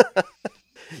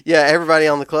 Yeah, everybody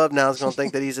on the club now is going to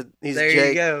think that he's a there Jake.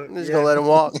 You go. He's going to let him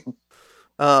walk.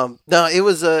 No, it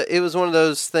was one of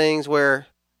those things where,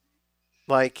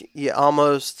 like, you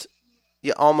almost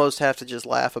have to just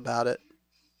laugh about it.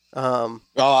 I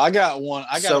got one.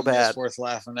 I got so a bad. Worth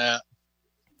laughing at.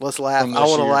 Let's laugh. I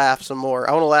want to laugh some more.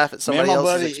 I want to laugh at somebody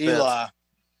else's expense.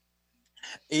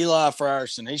 Eli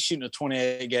Frierson. He's shooting a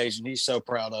 28 gauge, and he's so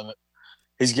proud of it.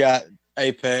 He's got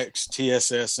Apex,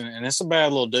 TSS, and it's a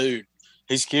bad little dude.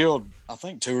 He's killed, I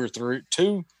think,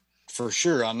 two for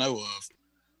sure I know of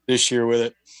this year with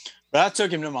it. But I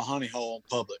took him to my honey hole in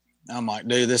public. I'm like,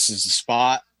 dude, this is the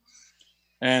spot.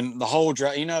 And the whole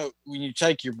drive, when you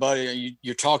take your buddy,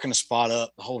 you're talking the spot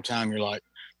up the whole time. You're like,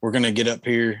 we're going to get up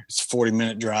here. It's a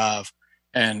 40-minute drive,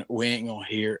 and we ain't going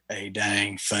to hear a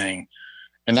dang thing.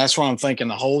 And that's what I'm thinking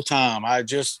the whole time. I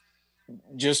just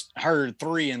heard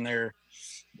 3 in there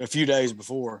a few days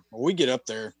before. Well, we get up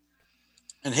there,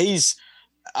 and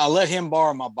I let him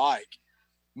borrow my bike,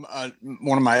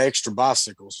 one of my extra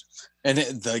bicycles, and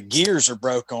the gears are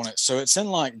broke on it. So it's in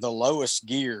like the lowest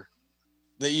gear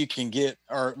that you can get,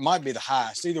 or it might be the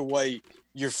highest. Either way,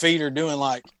 your feet are doing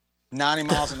like 90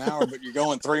 miles an hour, but you're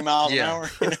going 3 miles an hour.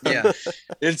 Yeah.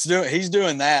 He's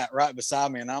doing that right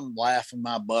beside me, and I'm laughing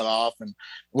my butt off. And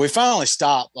we finally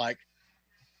stopped like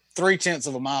 0.3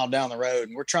 of a mile down the road,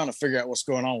 and we're trying to figure out what's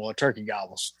going on. Well, a turkey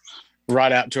gobbles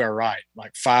right out to our right,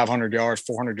 like 500 yards,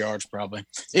 400 yards probably.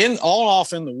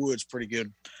 Off in the woods, pretty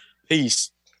good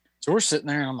piece. So we're sitting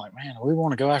there, and I'm like, man, do we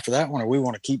want to go after that one, or we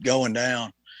want to keep going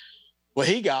down? Well,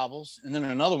 he gobbles, and then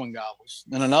another one gobbles,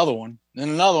 then another one, then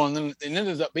another one. Then it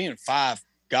ended up being 5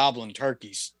 gobbling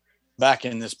turkeys back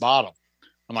in this bottom.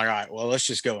 I'm like, all right, well, let's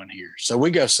just go in here. So we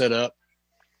go set up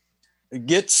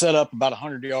about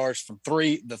 100 yards from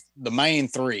the main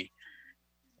 3.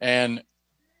 And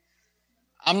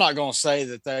I'm not going to say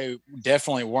that they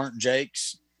definitely weren't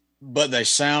Jakes, but they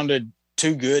sounded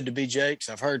too good to be Jakes.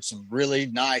 I've heard some really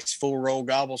nice full roll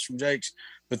gobbles from Jakes,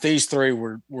 but these 3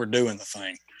 were doing the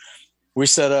thing. We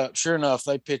set up, sure enough,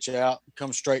 they pitch out,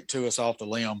 come straight to us off the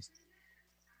limb.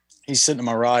 He's sitting to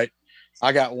my right.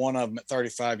 I got one of them at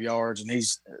 35 yards, and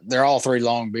they're all 3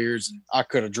 long beards, and I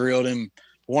could have drilled him,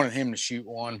 wanted him to shoot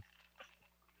one.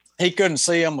 He couldn't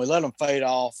see them. We let them fade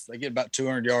off. They get about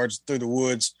 200 yards through the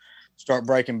woods, start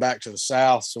breaking back to the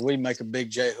south. So we make a big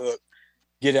J hook,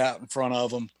 get out in front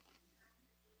of them.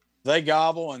 They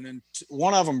gobble, and then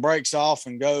one of them breaks off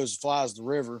and flies the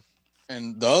river.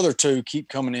 And the other 2 keep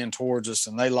coming in towards us,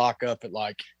 and they lock up at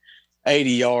like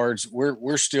 80 yards.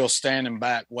 We're still standing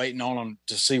back waiting on them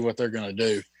to see what they're going to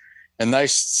do. And they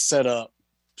set up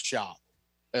shop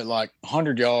at like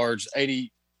 100 yards,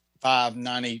 85,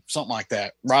 90, something like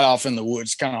that, right off in the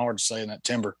woods. Kind of hard to say in that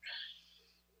timber.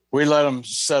 We let them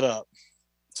set up.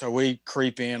 So we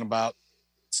creep in about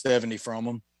 70 from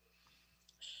them.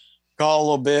 Call a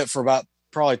little bit for about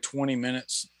probably 20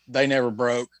 minutes. They never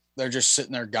broke. They're just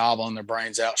sitting there gobbling their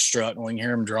brains out, strutting. We can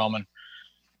hear them drumming.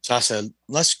 So I said,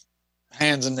 let's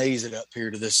hands and knees it up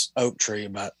here to this oak tree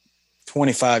about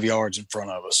 25 yards in front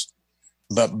of us,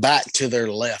 but back to their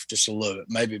left just a little bit,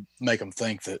 maybe make them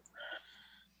think that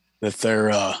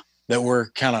we're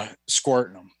kind of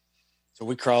squirting them. So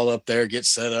we crawl up there, get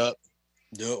set up,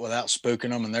 do it without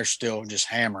spooking them, and they're still just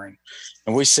hammering.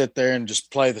 And we sit there and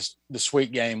just play the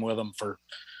sweet game with them for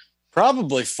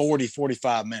probably 40,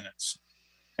 45 minutes.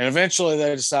 And eventually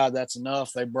they decide that's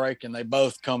enough. They break and they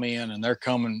both come in, and they're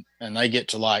coming and they get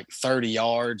to like 30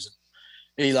 yards.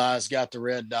 Eli's got the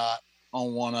red dot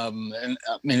on one of them. And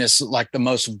I mean, it's like the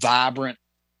most vibrant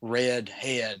red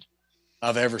head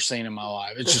I've ever seen in my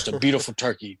life. It's just a beautiful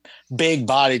turkey, big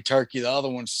bodied turkey. The other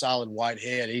one's solid white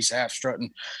head. He's half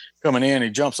strutting coming in.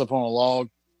 He jumps up on a log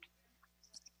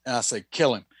and I say,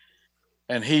 kill him.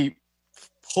 And he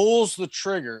pulls the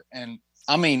trigger. And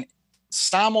I mean,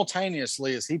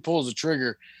 simultaneously as he pulls the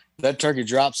trigger, that turkey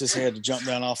drops his head to jump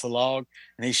down off the log,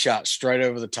 and he shot straight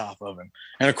over the top of him.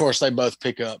 And of course they both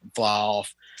pick up and fly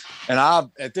off. And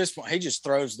at this point, he just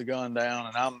throws the gun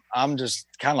down, and I'm just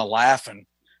kind of laughing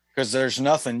because there's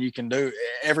nothing you can do.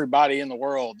 Everybody in the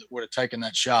world that would have taken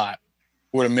that shot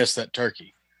would have missed that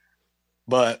turkey.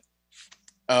 But,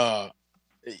 I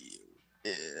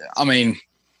mean,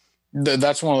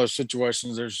 that's one of those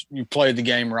situations. You played the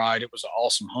game right. It was an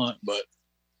awesome hunt, but at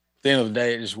the end of the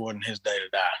day, it just wasn't his day to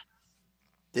die.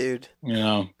 Dude. You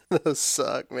know, those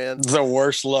suck, man. The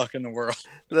worst luck in the world.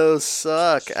 Those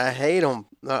suck. I hate them.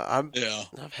 I've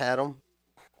had them.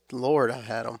 Lord, I've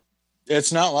had them.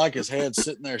 It's not like his head's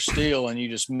sitting there still and you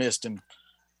just missed him.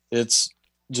 It's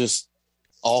just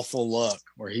awful luck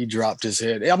where he dropped his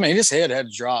head. I mean, his head had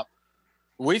to drop.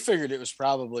 We figured it was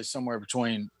probably somewhere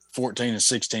between 14 and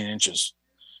 16 inches.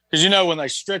 Because, you know, when they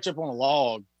stretch up on a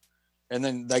log and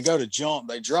then they go to jump,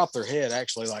 they drop their head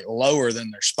actually like lower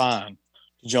than their spine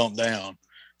to jump down.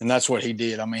 And that's what he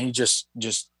did. I mean, he just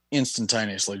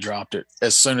instantaneously dropped it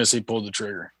as soon as he pulled the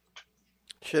trigger.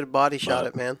 Should have body shot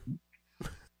it, man.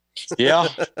 Yeah.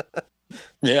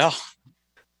 Yeah.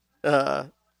 I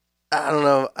don't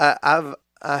know. I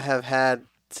have had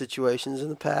situations in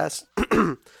the past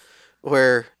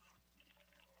where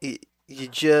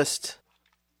your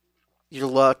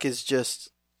luck is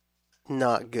just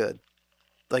not good.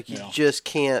 Like you just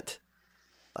can't.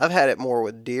 I've had it more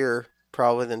with deer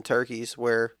probably than turkeys,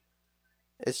 where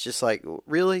it's just like,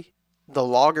 really, the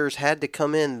loggers had to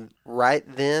come in right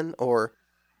then, or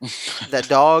that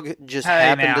dog just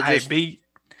happened to just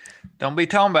don't be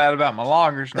talking bad about my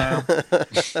loggers now.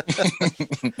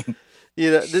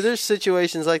 You know, there's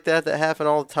situations like that happen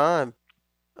all the time.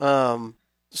 Freaking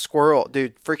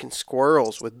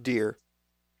squirrels with deer.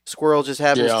 Squirrel just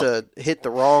happens to hit the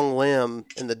wrong limb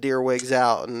and the deer wigs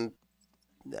out, and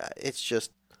it's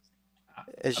just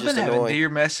annoying. Having deer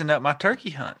messing up my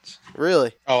turkey hunts.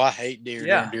 Really? Oh, I hate deer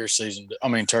during deer season. I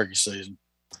mean, turkey season.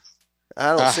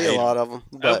 I don't see a lot of them.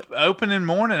 But opening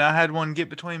morning, I had one get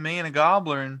between me and a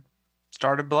gobbler and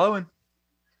started blowing.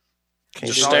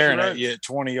 Just staring at you at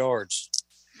 20 yards.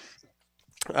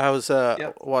 I was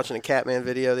watching a Catman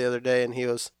video the other day, and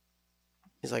he's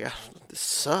like, this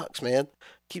sucks, man.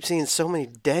 Keep seeing so many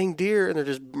dang deer, and they're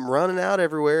just running out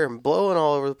everywhere and blowing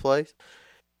all over the place.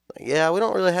 Like, yeah, we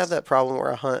don't really have that problem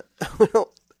where I hunt. We don't.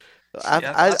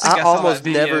 I almost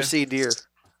never see deer.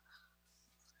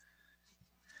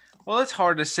 Well, it's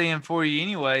hard to see them for you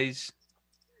anyways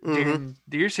during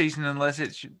deer season unless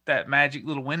it's that magic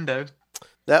little window.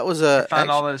 That was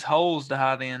find all those holes to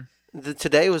hide in.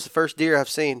 Today was the first deer I've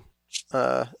seen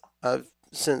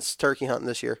since turkey hunting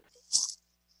this year.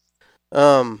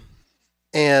 And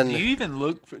do you even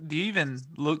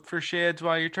look for sheds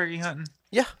while you're turkey hunting?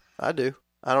 Yeah, I do.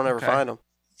 I don't ever find them,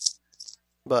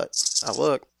 but I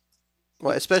look.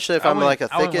 Well, especially if I'm in like a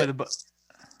thicket.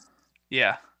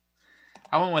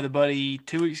 I went with a buddy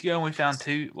 2 weeks ago, and we found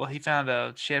two. Well, he found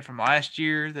a shed from last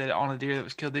year on a deer that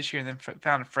was killed this year, and then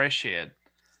found a fresh shed.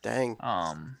 Dang.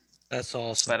 That's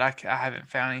awesome. But I haven't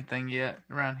found anything yet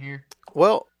around here.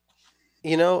 Well,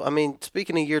 you know, I mean,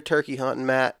 speaking of your turkey hunting,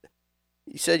 Matt,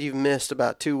 you said you've missed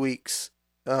about 2 weeks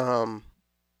of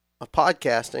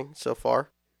podcasting so far.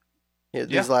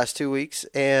 These last 2 weeks,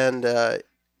 and I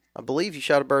believe you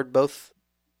shot a bird both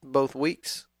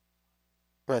weeks.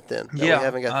 Right then, we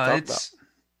haven't got to talk about.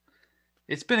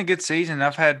 It's been a good season.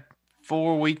 I've had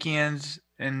 4 weekends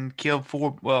and killed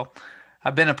 4. Well,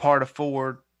 I've been a part of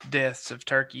 4 deaths of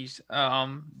turkeys.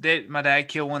 My dad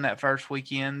killed one that first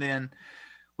weekend. Then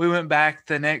we went back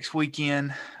the next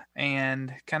weekend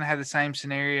and kind of had the same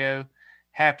scenario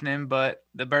happening, but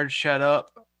the birds shut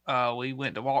up. We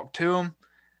went to walk to them.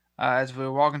 As we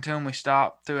were walking to them, we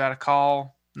stopped, threw out a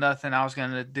call. Nothing. I was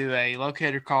going to do a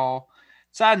locator call.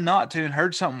 decided not to and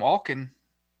heard something walking.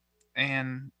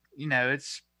 And,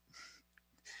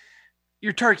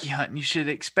 you're turkey hunting. You should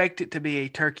expect it to be a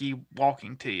turkey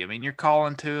walking to you. I mean, you're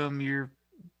calling to them. You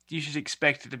should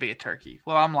expect it to be a turkey.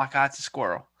 Well, I'm like, it's a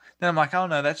squirrel. Then I'm like, oh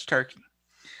no, that's turkey.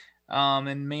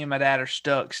 And me and my dad are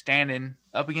stuck standing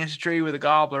up against a tree with a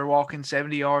gobbler walking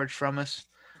 70 yards from us,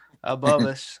 above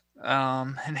us.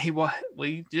 And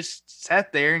we just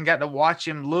sat there and got to watch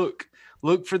him look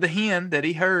for the hen that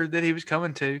he heard that he was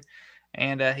coming to.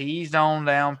 And he eased on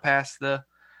down past the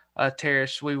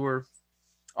terrace we were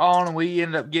on, and we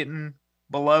ended up getting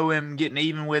below him, getting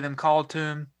even with him, called to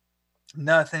him.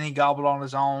 Nothing. He gobbled on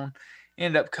his own.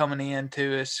 Ended up coming in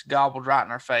to us, gobbled right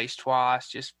in our face twice.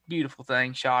 Just beautiful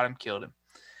thing. Shot him, killed him.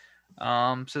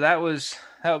 So that was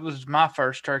my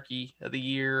first turkey of the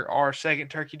year, our second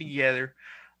turkey together.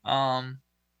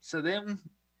 So then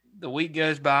the week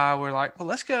goes by. We're like, well,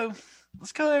 let's go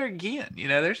there again.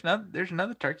 There's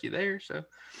another turkey there. So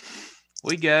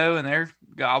we go, and they're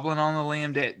gobbling on the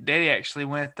limb. Daddy actually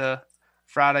went the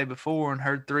Friday before and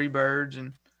heard 3 birds,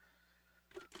 and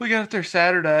we got up there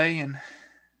Saturday, and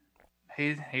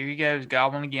here he goes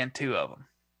gobbling again, 2 of them.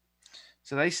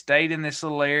 So they stayed in this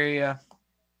little area.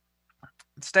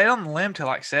 Stayed on the limb till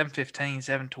like 7:15,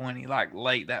 7:20, like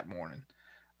late that morning.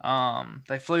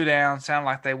 They flew down, sounded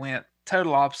like they went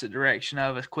total opposite direction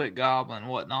of us, quit gobbling and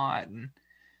whatnot. And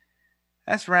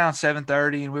that's around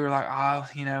 7:30, and we were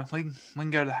like, we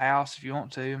can go to the house if you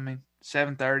want to. I mean,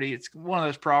 7:30, it's one of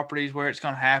those properties where it's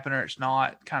going to happen or it's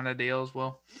not kind of deals.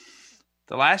 Well,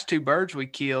 the last 2 birds we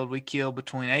killed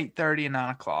between 8:30 and 9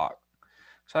 o'clock.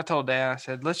 So I told Dad, I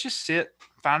said, let's just sit,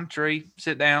 find a tree,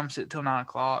 sit down, sit till 9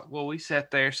 o'clock. Well, we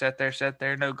sat there,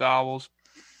 no gobbles.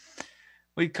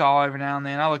 We'd call every now and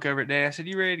then. I look over at Dad. I said,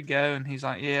 you ready to go? And he's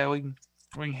like, yeah, we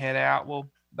can head out. Well,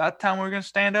 by the time we were going to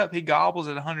stand up, he gobbles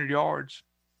at 100 yards.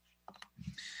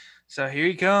 So here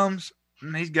he comes,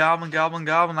 and he's gobbling.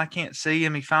 I can't see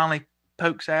him. He finally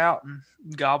pokes out and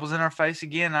gobbles in our face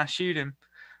again, and I shoot him.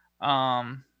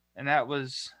 And that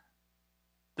was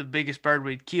the biggest bird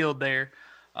we'd killed there.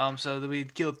 So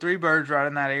we'd killed 3 birds right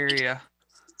in that area.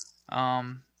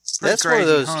 That's one of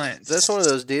those hunts. That's one of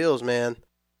those deals, man.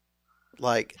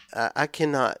 Like I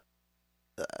cannot.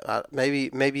 Maybe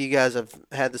you guys have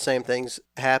had the same things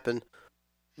happen.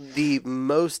 The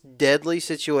most deadly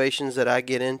situations that I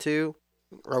get into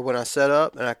are when I set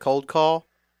up and I cold call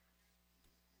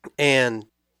and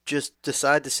just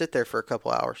decide to sit there for a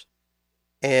couple hours.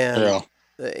 And,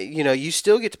 you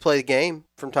still get to play the game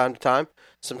from time to time.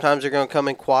 Sometimes they're going to come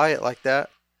in quiet like that.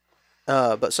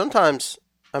 But sometimes,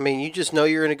 you just know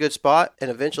you're in a good spot,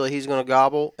 and eventually he's going to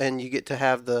gobble, and you get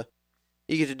to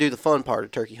do the fun part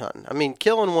of turkey hunting.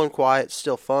 Killing one quiet's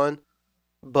still fun,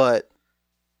 but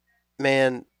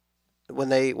man, when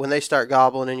they start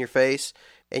gobbling in your face,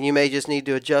 and you may just need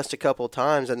to adjust a couple of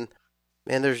times, and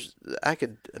man, I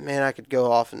could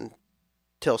go off and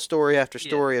tell story after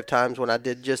story of times when I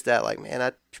did just that. Like, man,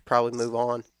 I should probably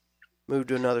move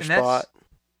to another spot.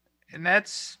 And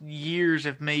that's years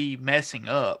of me messing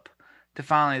up to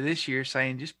finally this year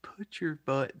saying, just put your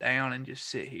butt down and just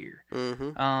sit here.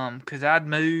 Mm-hmm. Because I'd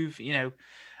move, I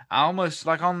almost,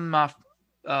 like on my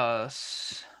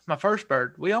first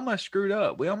bird, we almost screwed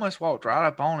up. We almost walked right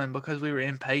up on him because we were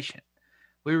impatient.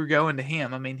 We were going to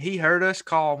him. He heard us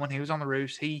call when he was on the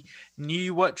roost. He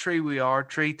knew what tree we are,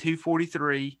 tree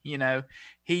 243.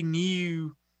 He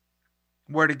knew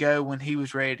where to go when he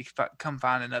was ready to come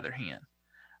find another hen.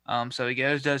 So he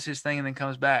goes, does his thing, and then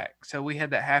comes back. So we had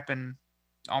that happen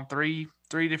on three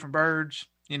different birds,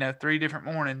 3 different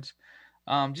mornings.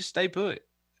 Just stay put.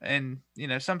 And,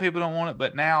 some people don't want it,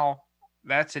 but now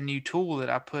that's a new tool that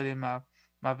I put in my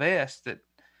vest that,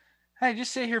 hey,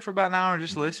 just sit here for about an hour and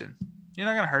just listen. You're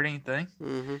not going to hurt anything.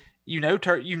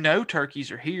 Mm-hmm.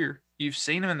 Turkeys are here. You've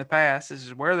seen them in the past. This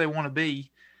is where they want to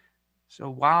be. So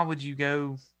why would you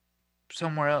go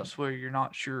somewhere else where you're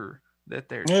not sure that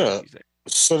there's turkeys there?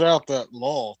 Sit out that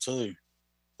lull too.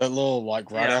 That little,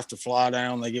 like, right after fly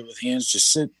down they get with hens.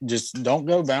 Just don't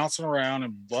go bouncing around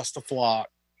and bust a flock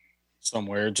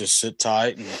somewhere. Just sit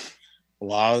tight. And a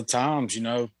lot of the times,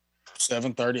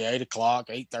 7:30, 8 o'clock,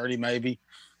 8:30 maybe,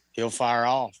 he'll fire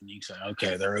off, and you can say,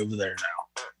 okay, they're over there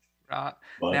now. Right.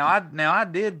 But, now I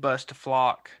did bust a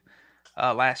flock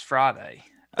last Friday.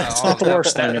 That's not the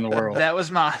worst thing in the world. That was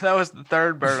the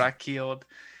 3rd bird I killed.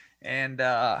 And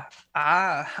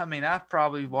I've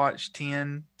probably watched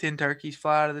 10 turkeys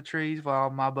fly out of the trees while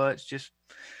my butt's just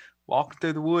walking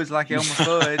through the woods like Elmer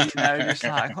Fudd, just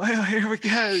like, well, here we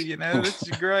go, this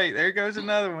is great. There goes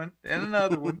another one and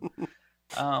another one.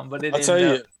 But it I'll tell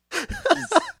you,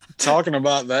 talking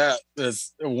about that,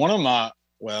 is one of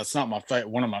well, it's not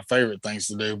one of my favorite things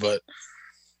to do, but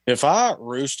if I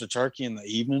roost a turkey in the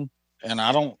evening and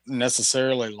I don't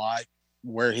necessarily like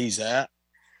where he's at,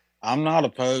 I'm not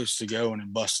opposed to going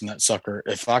and busting that sucker.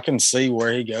 If I can see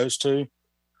where he goes to,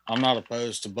 I'm not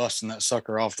opposed to busting that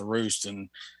sucker off the roost and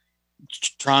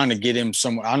trying to get him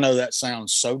somewhere. I know that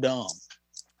sounds so dumb.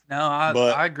 No,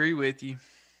 I agree with you.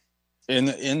 In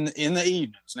the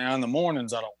evenings. Now in the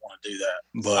mornings, I don't want to do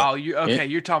that. But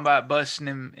you're talking about busting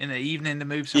him in the evening to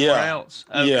move somewhere else.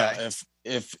 Okay. Yeah,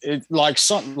 if it like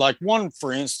something like one,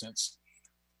 for instance,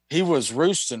 he was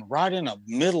roosting right in the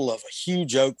middle of a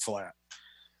huge oak flat,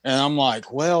 and I'm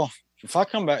like, well, if I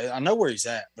come back, I know where he's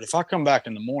at, but if I come back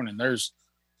in the morning,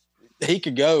 he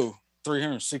could go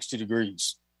 360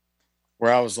 degrees.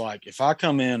 Where I was like, if I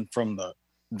come in from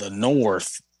the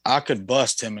north, I could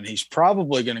bust him, and he's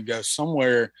probably going to go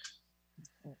somewhere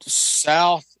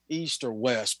south, east, or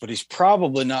west, but he's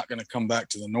probably not going to come back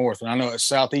to the north. And I know at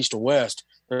southeast or west,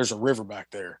 there's a river back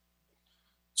there.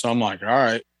 So I'm like, all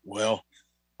right, well,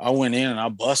 I went in and I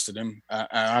busted him.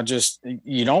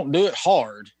 You don't do it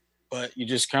hard, but you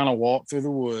just kind of walk through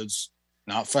the woods,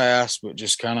 not fast, but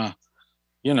just kind of,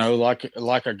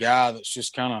 like a guy that's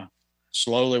just kind of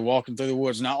slowly walking through the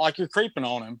woods. Not like you're creeping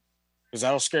on him, because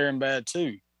that'll scare him bad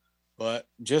too, but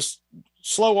just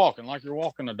slow walking like you're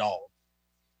walking a dog.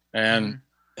 And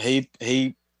he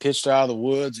pitched out of the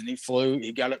woods and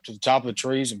he got up to the top of the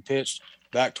trees and pitched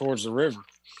back towards the river.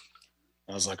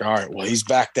 I was like, all right, well, he's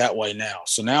back that way now.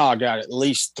 So now I got at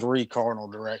least 3 cardinal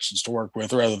directions to work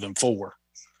with rather than 4.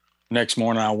 Next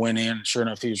morning I went in, and sure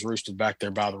enough, he was roosted back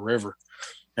there by the river,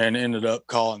 and ended up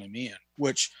calling him in,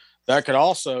 which you could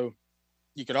also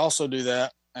do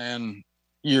that. And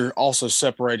you're also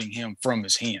separating him from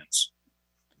his hens.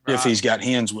 Right. If he's got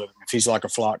hens with him, if he's like a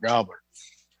flock gobbler.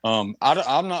 I'm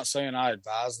not saying I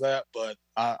advise that, but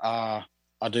I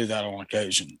do that on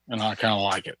occasion, and I kind of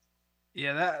like it.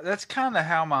 Yeah, that's kind of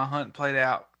how my hunt played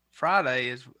out Friday.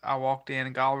 Is I walked in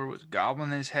and Gobbler was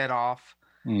gobbling his head off.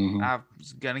 Mm-hmm. I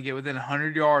was going to get within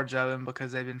 100 yards of him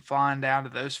because they've been flying down to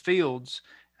those fields,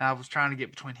 and I was trying to get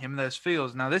between him and those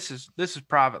fields. Now this is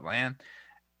private land,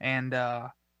 and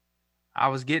I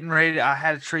was getting ready. I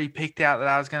had a tree picked out that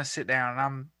I was going to sit down,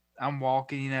 and I'm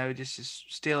walking, just as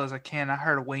still as I can. I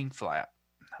heard a wing flap.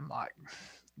 I'm like,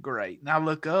 great. And I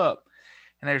look up,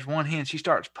 and there's one hen. She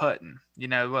starts putting,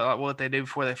 like what they do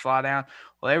before they fly down.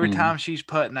 Well, every time she's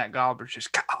putting, that gobbler's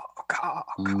just caw,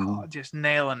 just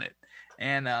nailing it.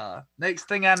 And next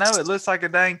thing I know, it looks like a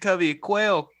dang covey of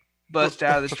quail bust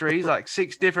out of the trees. Like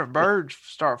 6 different birds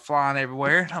start flying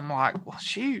everywhere. And I'm like, well,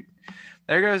 shoot,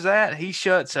 there goes that. He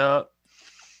shuts up.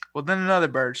 Well, then another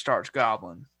bird starts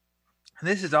gobbling. And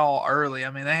this is all early.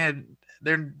 I mean,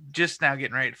 they're just now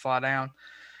getting ready to fly down.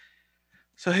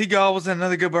 So he gobbles, and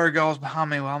another good bird gobbles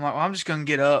behind me. Well, I'm like, I'm just going to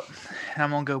get up, and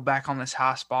I'm going to go back on this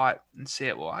high spot and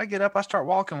sit. Well, I get up, I start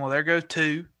walking. Well, there goes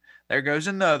 2. There goes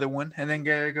another one, and then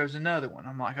there goes another one.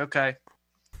 I'm like, okay,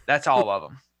 that's all of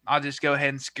them. I'll just go ahead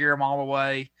and scare them all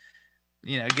away,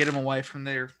 get them away from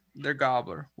their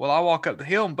gobbler. Well, I walk up the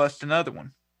hill and bust another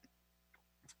one.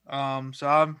 So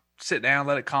I sit down,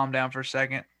 let it calm down for a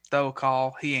second, throw a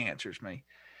call. He answers me.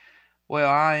 Well,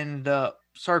 I ended up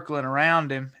circling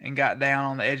around him and got down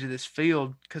on the edge of this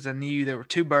field because I knew there were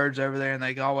 2 birds over there, and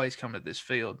they always come to this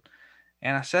field.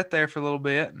 And I sat there for a little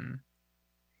bit and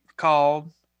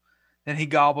called. Then he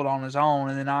gobbled on his own,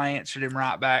 and then I answered him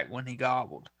right back when he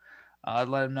gobbled. I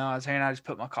let him know I was here, and I just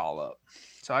put my call up.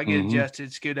 So I get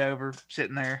adjusted, scoot over,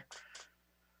 sitting there.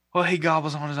 Well, he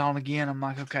gobbles on his own again. I'm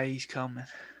like, okay, he's coming.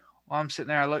 Well, I'm sitting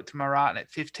there. I look to my right, and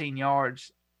at 15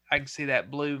 yards, I can see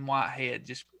that blue and white head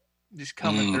just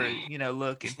coming through,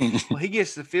 looking. Well, he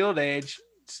gets to the field edge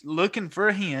looking for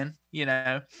a hen,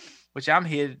 which I'm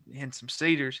hid in some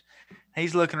cedars.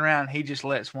 He's looking around. He just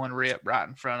lets one rip right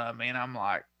in front of me, and I'm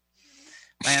like,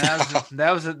 man,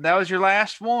 that was your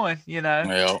last one,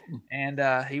 Yeah.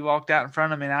 And he walked out in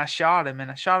front of me, and I shot him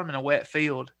in a wet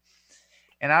field.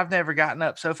 And I've never gotten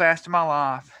up so fast in my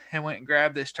life and went and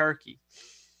grabbed this turkey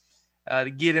to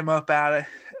get him up out of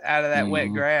that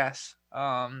wet grass.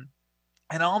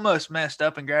 And almost messed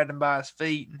up and grabbed him by his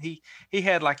feet. And he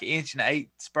had like 1 inch and 8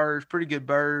 spurs, pretty good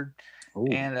bird. Ooh.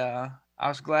 And I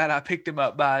was glad I picked him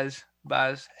up by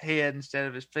his head instead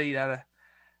of his feet. I'd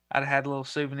have had a little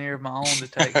souvenir of my own to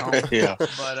take home. Yeah.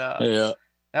 But yeah,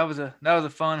 that was a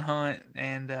fun hunt.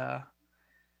 And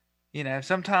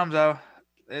sometimes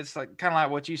it's like kind of like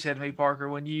what you said to me, Parker,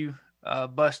 when you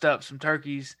bust up some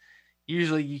turkeys.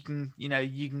 Usually you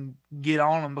can get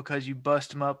on them because you bust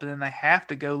them up, and then they have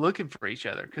to go looking for each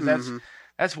other because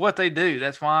That's what they do.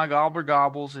 That's why a gobbler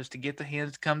gobbles, is to get the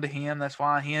hens to come to him. That's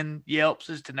why a hen yelps,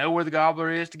 is to know where the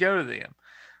gobbler is to go to them.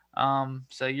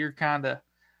 So you're kind of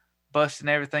busting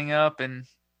everything up and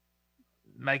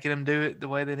making them do it the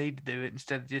way they need to do it,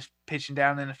 instead of just pitching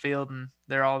down in the field and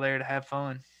they're all there to have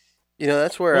fun.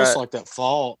 That's where it's like that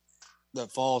fall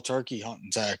turkey hunting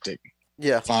tactic.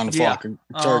 Yeah. Find a flock of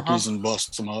turkeys and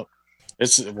bust them up.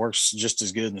 It works just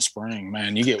as good in the spring,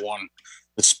 man. You get one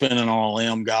that's spinning on a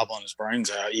limb, gobbling his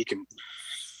brains out.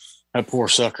 That poor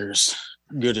sucker's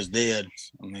good as dead.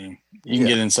 I mean, you can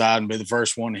get inside and be the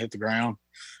first one to hit the ground.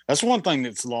 That's one thing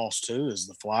that's lost too, is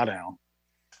the fly down,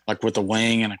 like with the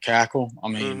wing and a cackle. I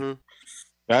mean,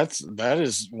 that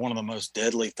is one of the most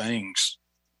deadly things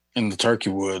in the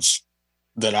turkey woods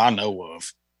that I know of.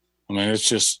 I mean,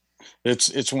 it's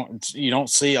you don't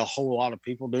see a whole lot of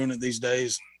people doing it these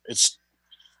days.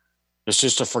 It's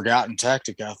just a forgotten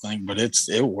tactic, I think, but it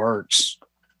works.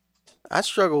 I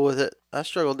struggle with it. I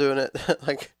struggle doing it,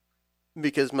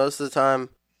 because most of the time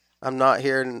I'm not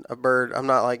hearing a bird. I'm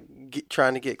not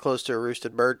trying to get close to a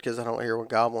roosted bird because I don't hear one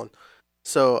gobbling.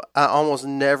 So I almost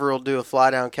never will do a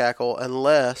fly down cackle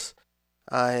unless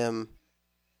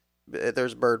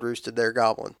there's a bird roosted there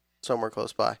gobbling somewhere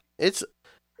close by. It's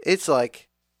like,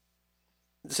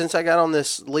 since I got on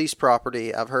this lease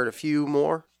property, I've heard a few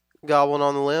more gobbling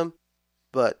on the limb,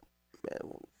 but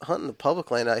man, hunting the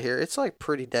public land out here, it's like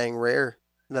pretty dang rare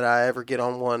that I ever get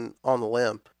on one on the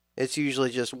limb. It's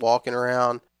usually just walking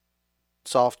around,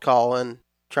 soft calling,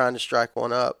 trying to strike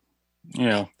one up.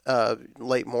 Yeah.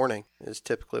 Late morning is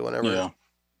typically whenever it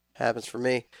happens for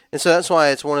me. And so that's why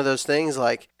it's one of those things,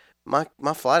 like my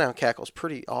fly down cackle is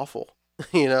pretty awful,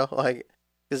 because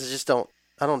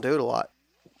I don't do it a lot.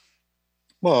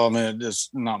 Well, I mean, there's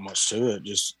not much to it.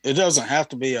 It doesn't have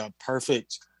to be a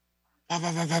perfect.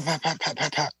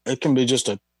 It can be just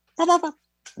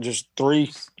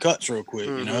three cuts real quick,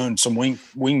 and some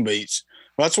wing beats.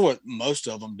 That's what most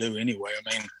of them do anyway.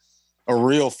 I mean, a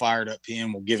real fired up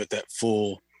hen will give it that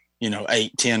full,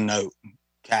 8-10 note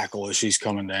cackle as she's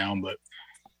coming down. But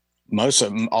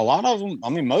a lot of them, I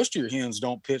mean, most of your hens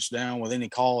don't pitch down with any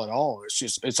call at all.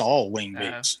 It's all wing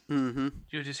beats. Mm-hmm.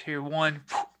 You'll just hear one.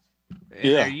 And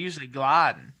they're usually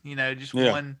gliding, just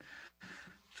one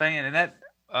fan. And that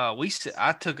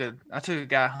I took a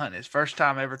guy hunting his first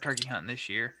time ever turkey hunting this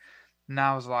year, and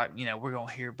I was like, we're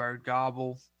gonna hear bird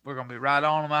gobble, we're gonna be right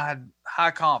on them. I had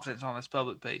high confidence on this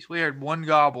public piece. We heard one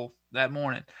gobble that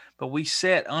morning, but we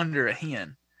sat under a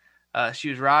hen. She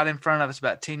was right in front of us,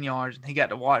 about 10 yards, and he got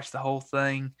to watch the whole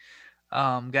thing.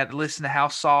 Got to listen to how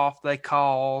soft they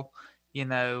call,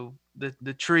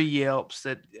 the tree yelps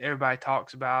that everybody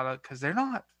talks about, because they're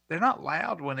not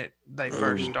loud when they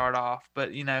first start off,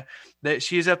 but that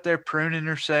she's up there pruning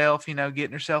herself,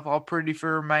 getting herself all pretty for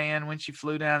her man when she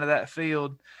flew down to that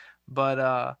field.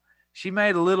 But she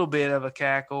made a little bit of a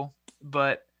cackle,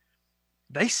 but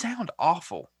they sound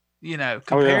awful,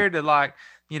 compared to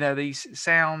these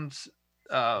sounds,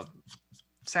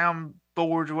 sound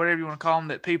boards or whatever you want to call them,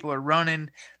 that people are running,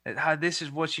 that this is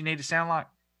what you need to sound like.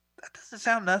 That doesn't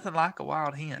sound nothing like a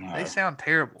wild hen. No. They sound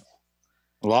terrible.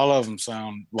 A lot of them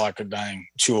sound like a dang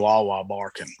chihuahua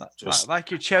barking.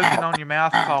 Like you're choking on your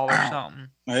mouth call or something.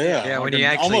 Yeah, when you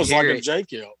actually almost hear like a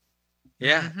Jake yelp.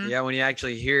 Yeah, yeah. When you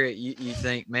actually hear it, you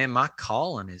think, man, my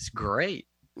calling is great.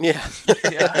 Yeah.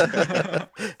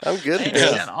 I'm good at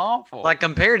this. Awful. Like,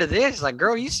 compared to this, like,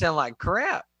 girl, you sound like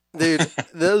crap. Dude,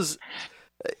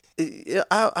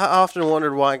 I often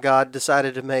wondered why God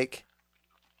decided to make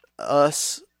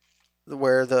us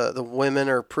where the women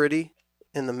are pretty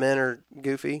and the men are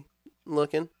goofy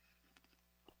looking,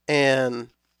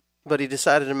 but he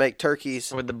decided to make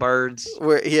turkeys with the birds.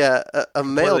 Where a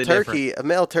male turkey, different. A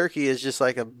male turkey is just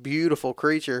like a beautiful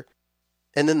creature,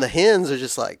 and then the hens are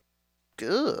just like,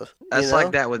 ugh. That's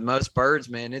like that with most birds,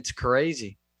 man. It's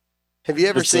crazy. Have you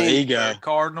ever seen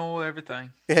cardinal?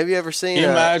 Everything. Have you ever seen? Can you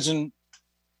imagine?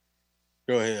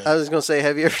 Go ahead. I was going to say,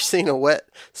 have you ever seen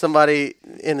somebody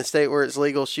in a state where it's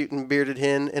legal shooting bearded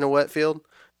hen in a wet field?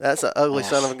 That's an ugly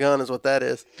son of a gun is what that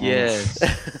is. Yes.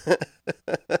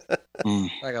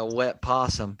 Like a wet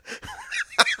possum.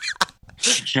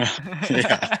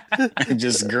 Yeah.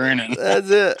 Just grinning.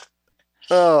 That's it.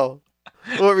 Oh.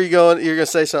 What were you going? You're going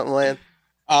to say something, Lan?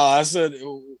 I said,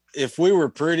 if we were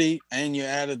pretty and you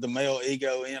added the male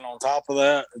ego in on top of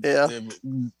that,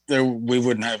 we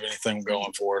wouldn't have anything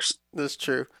going for us. That's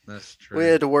true. That's true. We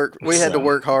had to work. We had to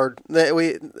work hard.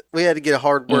 We had to get a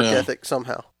hard work ethic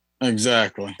somehow.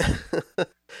 Exactly.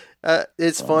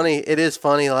 It's funny. It is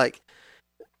funny, like,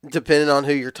 depending on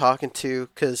who you're talking to,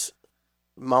 because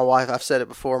my wife, I've said it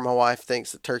before, my wife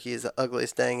thinks that turkey is the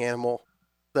ugliest dang animal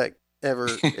that ever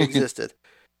existed.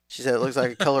 She said it looks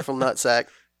like a colorful nutsack.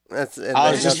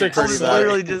 I was just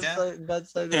literally just about to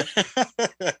say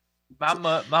that.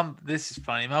 This is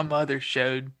funny. My mother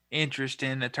showed interest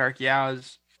in the turkey. I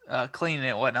was cleaning it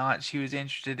and whatnot. She was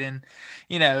interested in,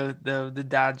 the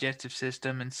digestive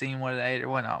system and seeing what it ate or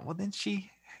whatnot. Well, then she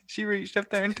reached up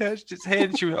there and touched its head,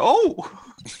 and she went, "Oh,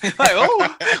 like,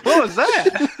 oh, what was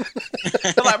that?"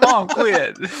 I'm like, "Mom,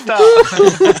 quit, stop."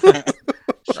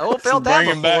 Oh, felt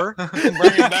that before.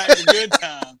 Bring it back to good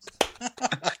times.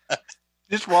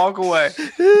 Just walk away.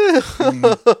 It's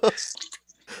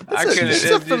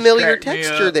a familiar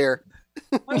texture there.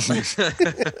 A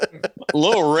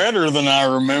little redder than I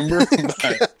remember.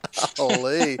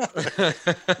 Holy.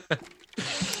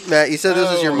 Matt, you said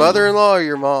this was your mother-in-law or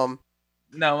your mom?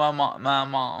 No, my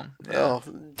mom. Yeah. Oh,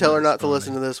 tell her not to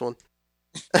listen to this one.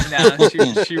 No,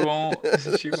 she won't.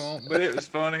 She won't. But it was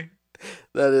funny.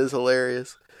 That is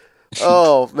hilarious.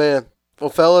 Oh man. Well,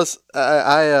 fellas,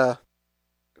 I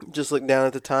just looked down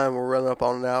at the time. We're running up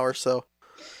on an hour, so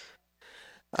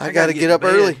I got to get up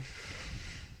early.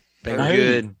 Very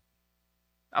good.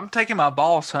 I'm taking my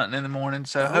boss hunting in the morning,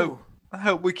 so I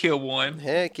hope we kill one.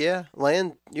 Heck yeah,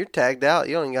 Land, you're tagged out.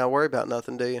 You don't even got to worry about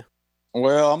nothing, do you?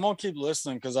 Well, I'm gonna keep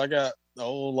listening because I got the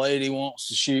old lady wants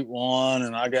to shoot one,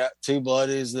 and I got 2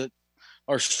 buddies that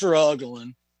are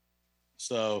struggling.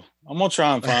 So I'm gonna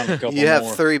try and find a couple more. You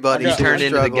have 3 buddies. You turned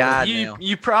into the guy now.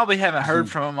 You probably haven't heard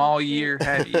from them all year,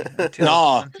 have you?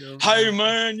 Hey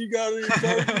man, you got any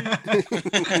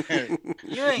turkey?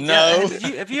 You ain't no.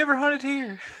 Have you ever hunted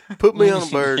here? Put me on a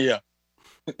bird.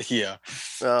 Yeah.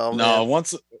 Oh, no,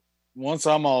 once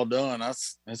I'm all done,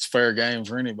 it's fair game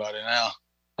for anybody now.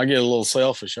 I get a little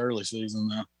selfish early season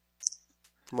now.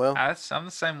 Well, I'm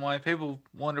the same way. People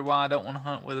wonder why I don't want to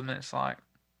hunt with them, and it's like,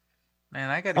 man,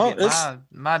 I got to get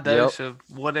my dose of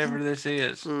whatever this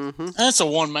is. Mm-hmm. That's a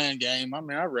one-man game. I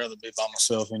mean, I'd rather be by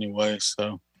myself anyway.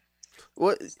 So,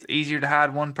 it's easier to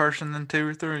hide one person than 2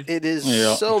 or 3. It is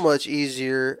so much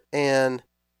easier, and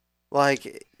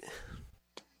like,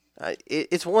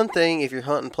 it's one thing if you're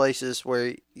hunting places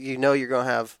where you know you're going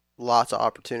to have lots of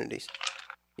opportunities.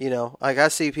 Like I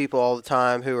see people all the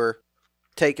time who are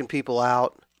taking people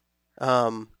out.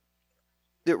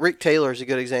 Rick Taylor is a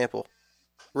good example.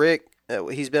 Rick,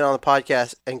 he's been on the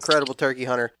podcast, incredible turkey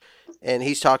hunter, and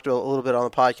he's talked a little bit on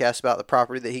the podcast about the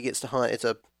property that he gets to hunt. It's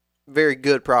a very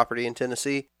good property in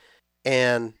Tennessee,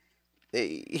 and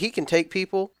he can take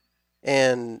people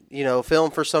and, film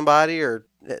for somebody or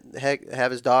heck, have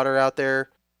his daughter out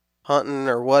there hunting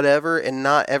or whatever and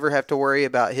not ever have to worry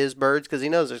about his birds because he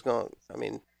knows it's going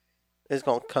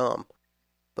to come.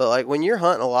 But like when you're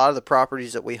hunting a lot of the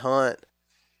properties that we hunt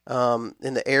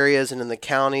in the areas and in the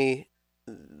county,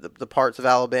 the parts of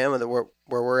Alabama that where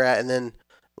we're at, and then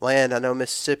Land, I know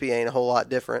Mississippi ain't a whole lot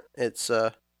different. It's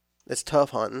tough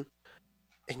hunting.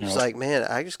 And you're just like, man,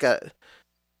 I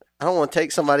don't want to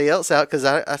take somebody else out because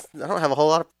I don't have a whole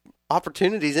lot of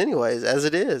opportunities anyways, as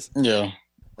it is. Yeah.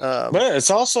 But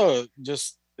it's also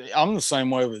just, I'm the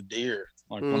same way with deer.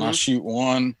 Like when I shoot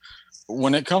one,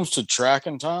 when it comes to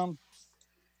tracking time,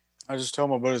 I just tell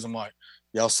my buddies, I'm like,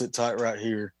 y'all sit tight right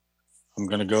here. I'm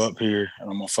going to go up here and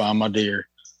I'm going to find my deer.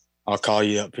 I'll call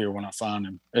you up here when I find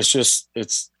him.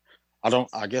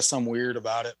 I guess I'm weird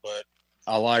about it, but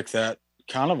I like that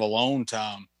kind of alone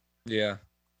time. Yeah.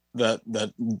 That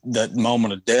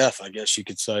moment of death, I guess you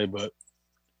could say, but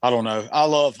I don't know. I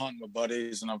love hunting with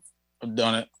buddies and I've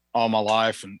done it all my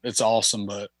life and it's awesome.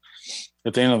 But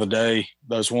at the end of the day,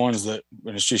 those ones that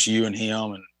when it's just you and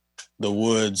him and the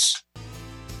woods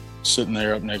sitting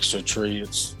there up next to a tree,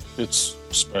 it's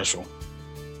special.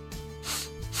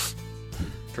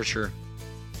 For sure.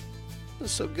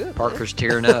 That's so good. Parker's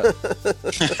tearing up.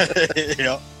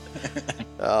 Yeah.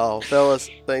 Oh, fellas,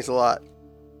 thanks a lot.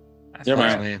 Yeah,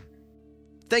 man.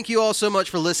 Thank you all so much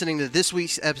for listening to this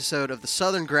week's episode of the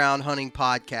Southern Ground Hunting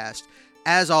Podcast.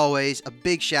 As always, a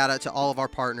big shout out to all of our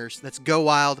partners. That's Go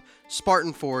Wild,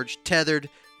 Spartan Forge, Tethered,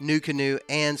 New Canoe,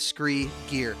 and Scree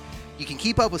Gear. You can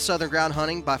keep up with Southern Ground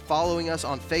Hunting by following us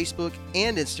on Facebook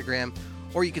and Instagram,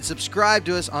 or you can subscribe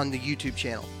to us on the YouTube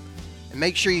channel. And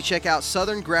make sure you check out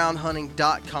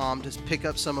southerngroundhunting.com to pick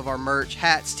up some of our merch,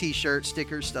 hats, t-shirts,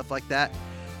 stickers, stuff like that.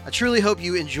 I truly hope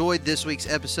you enjoyed this week's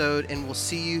episode, and we'll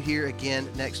see you here again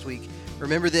next week.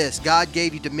 Remember this, God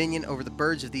gave you dominion over the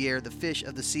birds of the air, the fish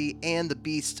of the sea, and the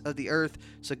beasts of the earth,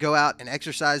 so go out and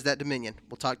exercise that dominion.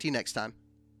 We'll talk to you next time.